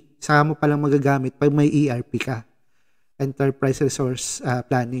ERP. Saka mo palang magagamit pag may ERP ka. Enterprise Resource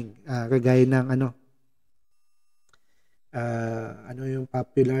Planning. Kagaya ng yung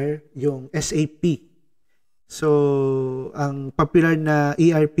popular? Yung SAP. So, ang popular na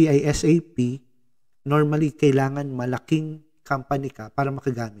ERP ay SAP. Normally, kailangan malaking company ka para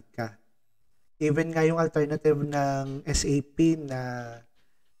makagamit ka. Even nga yung alternative ng SAP na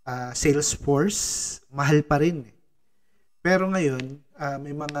Salesforce, mahal pa rin. Pero ngayon,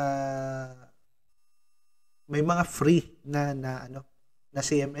 may mga free na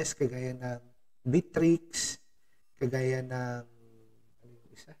CMS kagaya ng Bitrix, kagaya ng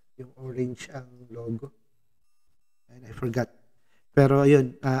yung orange ang logo. And I forgot. Pero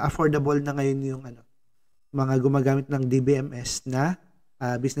ayun, affordable na ngayon yung mga gumagamit ng DBMS na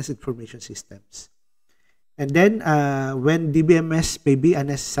business information systems. And then when DBMS may be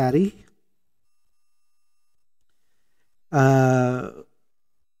unnecessary,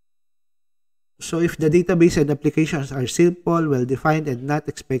 so if the database and applications are simple, well-defined, and not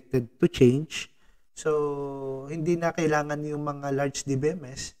expected to change, so hindi na kailangan yung mga large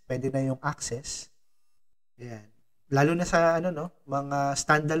DBMS, pwede na yung access. Ayan. Lalo na sa mga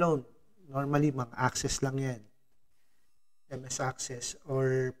standalone. Normally, mga access lang yan. MS Access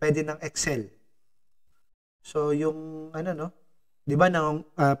or pwede ng Excel. So, yung di ba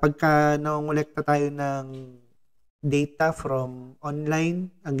pagka nangongolekta tayo ng data from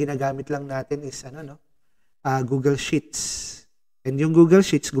online, ang ginagamit lang natin is Google Sheets. And yung Google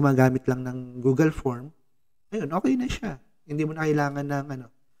Sheets, gumagamit lang ng Google Form. Ayun, okay na siya. Hindi mo na kailangan ng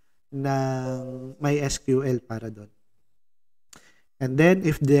ng MySQL para doon. And then,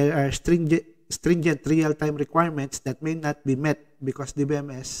 if there are stringent real-time requirements that may not be met because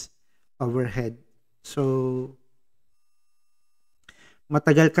DBMS overhead. So,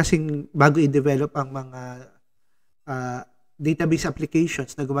 matagal kasing bago i-develop ang mga database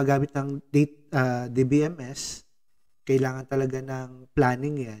applications na gumagamit ng DBMS, kailangan talaga ng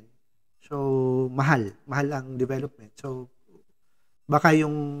planning yan. So, mahal ang development. So, baka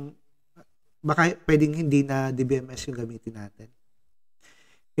pwedeng hindi na DBMS yung gamitin natin.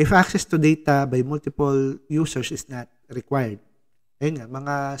 If access to data by multiple users is not required. Ayun nga,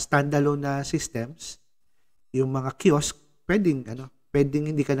 mga standalone na systems, yung mga kiosk, pwedeng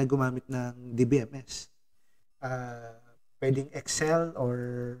hindi ka na gumamit ng DBMS. Pwedeng Excel or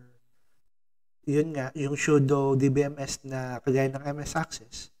yun nga, yung pseudo DBMS na kagaya ng MS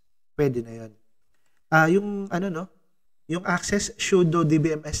Access, pwede na yun. Yung Access, pseudo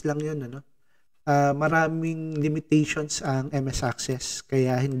DBMS lang yun, maraming limitations ang MS Access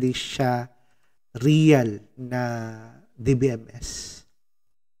kaya hindi siya real na DBMS.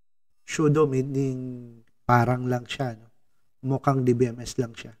 Pseudo meaning parang lang siya, mukhang DBMS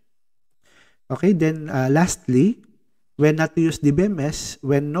lang siya. Okay, then lastly, when not to use DBMS,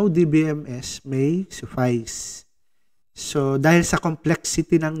 when no DBMS may suffice. So dahil sa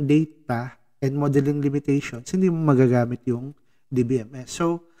complexity ng data and modeling limitations, hindi mo magagamit yung DBMS.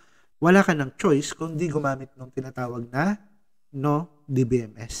 So wala ka ng choice kundi gumamit ng tinatawag na no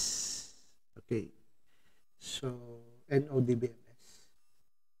DBMS. Okay. So, NODBMS.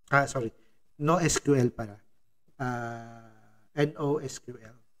 Sorry. No SQL para.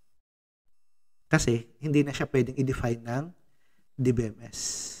 NoSQL. Kasi, hindi na siya pwedeng i-define ng DBMS.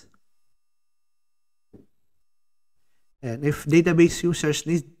 And if database users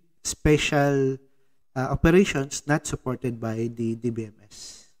need special operations not supported by the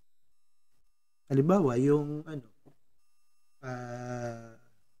DBMS. Halimbawa, yung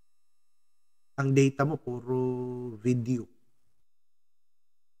ang data mo puro video.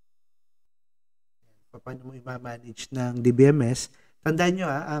 Paano mo i-manage ng DBMS? Tandaan nyo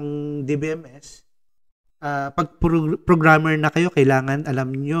ang DBMS, pag programmer na kayo, kailangan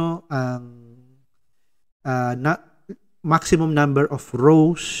alam nyo ang maximum number of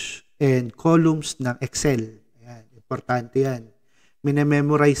rows and columns ng Excel. Ayan, importante yan.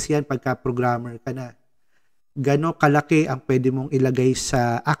 Minememorize yan pagka programmer ka na. Gano kalaki ang pwede mong ilagay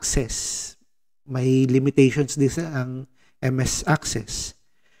sa access. May limitations din sa ang MS Access.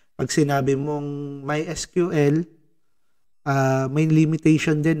 Pag sinabi mong MySQL, may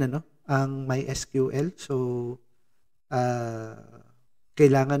limitation din ang MySQL. So,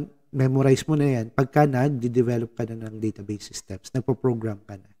 kailangan memorize mo na yan pagka nag-develop ka na ng database systems, nagpo-program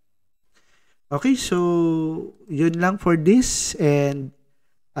ka na. Okay, so yun lang for this, and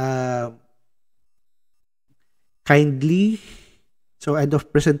kindly, so end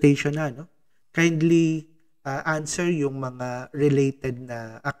of presentation na, kindly answer yung mga related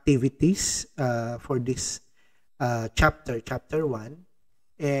na activities for this chapter 1,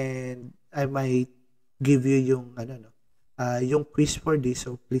 and I might give you yung yung quiz for this,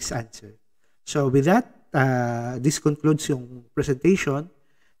 so please answer. So with that, this concludes yung presentation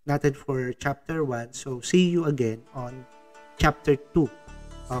natin for chapter 1. So see you again on chapter 2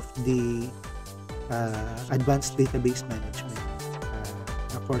 of the advanced database management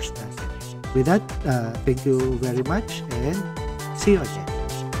course natin. With that, thank you very much and see you again.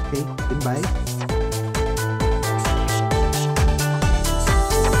 Okay, goodbye.